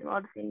and has some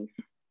odd things,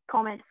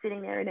 comments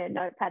sitting there in her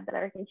notepad that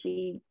I reckon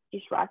she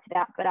just writes it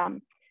out. But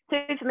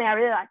for me, I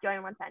really like Joey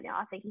Montagna.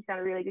 I think he's done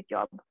a really good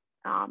job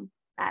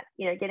at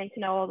getting to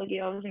know all the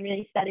girls and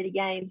really study the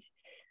games.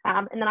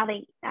 And then I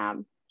think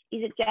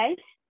is it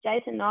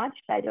Jason Knight?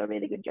 They do a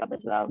really good job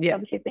as well. Yep.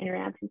 Obviously, been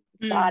around since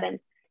the start, and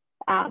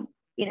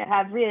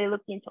have really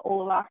looked into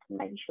all of us and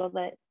making sure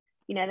that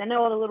they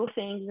know all the little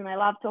things, and they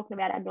love talking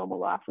about our normal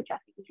life, which I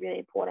think is really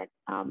important.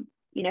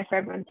 For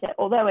everyone to,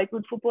 although we're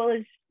good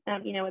footballers,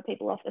 we're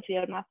people off the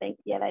field, and I think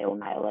they all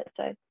nail it.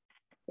 So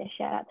yeah,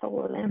 shout out to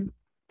all of them.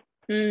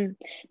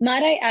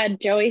 Might I add,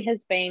 Joey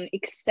has been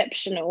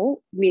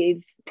exceptional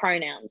with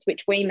pronouns,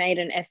 which we made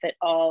an effort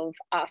of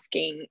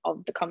asking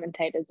of the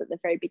commentators at the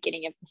very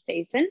beginning of the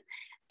season,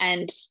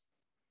 and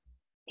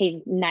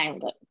he's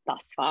nailed it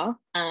thus far.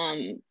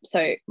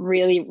 So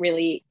really,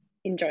 really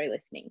enjoy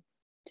listening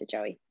to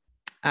Joey.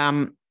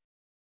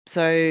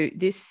 So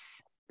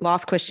this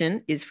last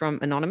question is from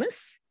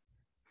Anonymous.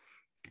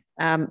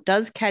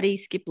 Does Caddy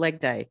skip leg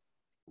day?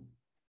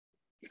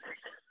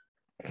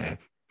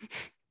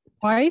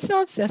 Why are you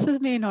so obsessed with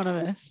me,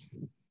 Anonymous?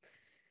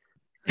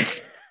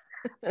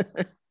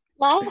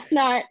 Last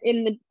night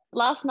in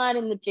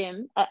the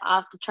gym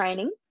after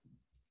training,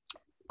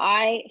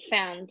 I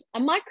found a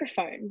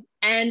microphone,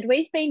 and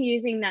we've been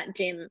using that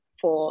gym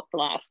for the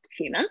last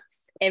few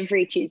months,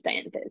 every Tuesday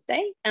and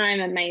Thursday. And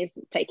I'm amazed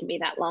it's taken me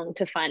that long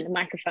to find a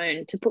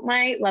microphone to put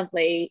my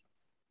lovely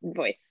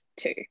voice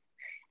to,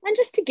 and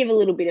just to give a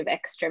little bit of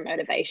extra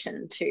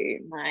motivation to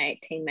my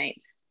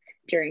teammates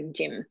during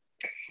gym.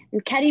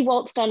 And Caddy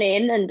waltzed on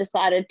in and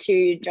decided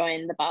to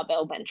join the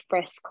barbell bench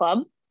press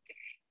club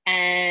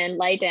and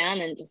lay down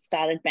and just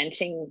started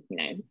benching,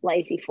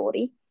 lazy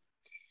 40.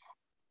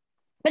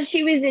 But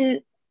she was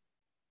in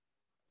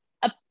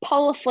a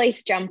polar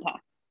fleece jumper.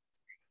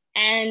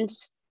 And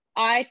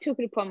I took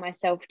it upon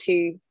myself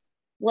to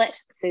let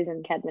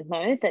Susan Cadman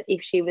know that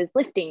if she was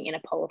lifting in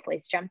a polar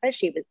fleece jumper,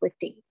 she was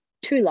lifting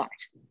too light.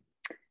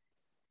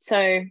 So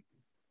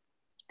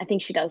I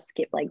think she does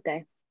skip leg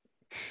day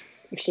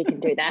if she can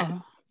do that.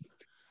 Oh,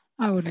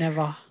 I would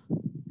never.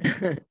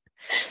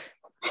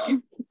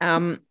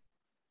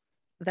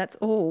 That's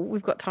all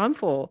we've got time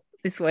for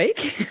this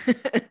week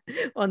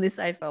on this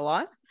AFL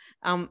Live.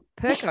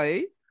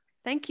 Perko,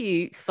 thank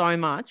you so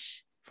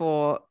much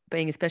for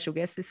being a special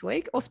guest this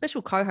week, or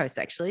special co-host.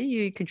 Actually,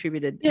 you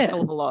contributed a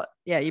hell of a lot.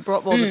 Yeah, you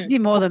brought more than you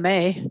more than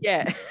me.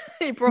 Yeah,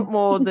 you brought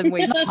more than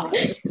we.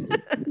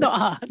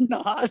 Not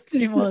hard to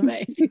do more than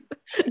me.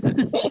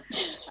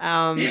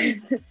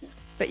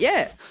 But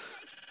yeah,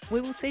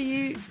 we will see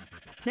you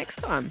next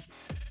time.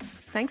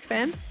 Thanks,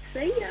 fam.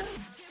 See ya.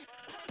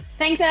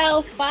 Thanks,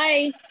 Elle.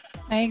 Bye.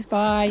 Thanks.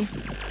 Bye.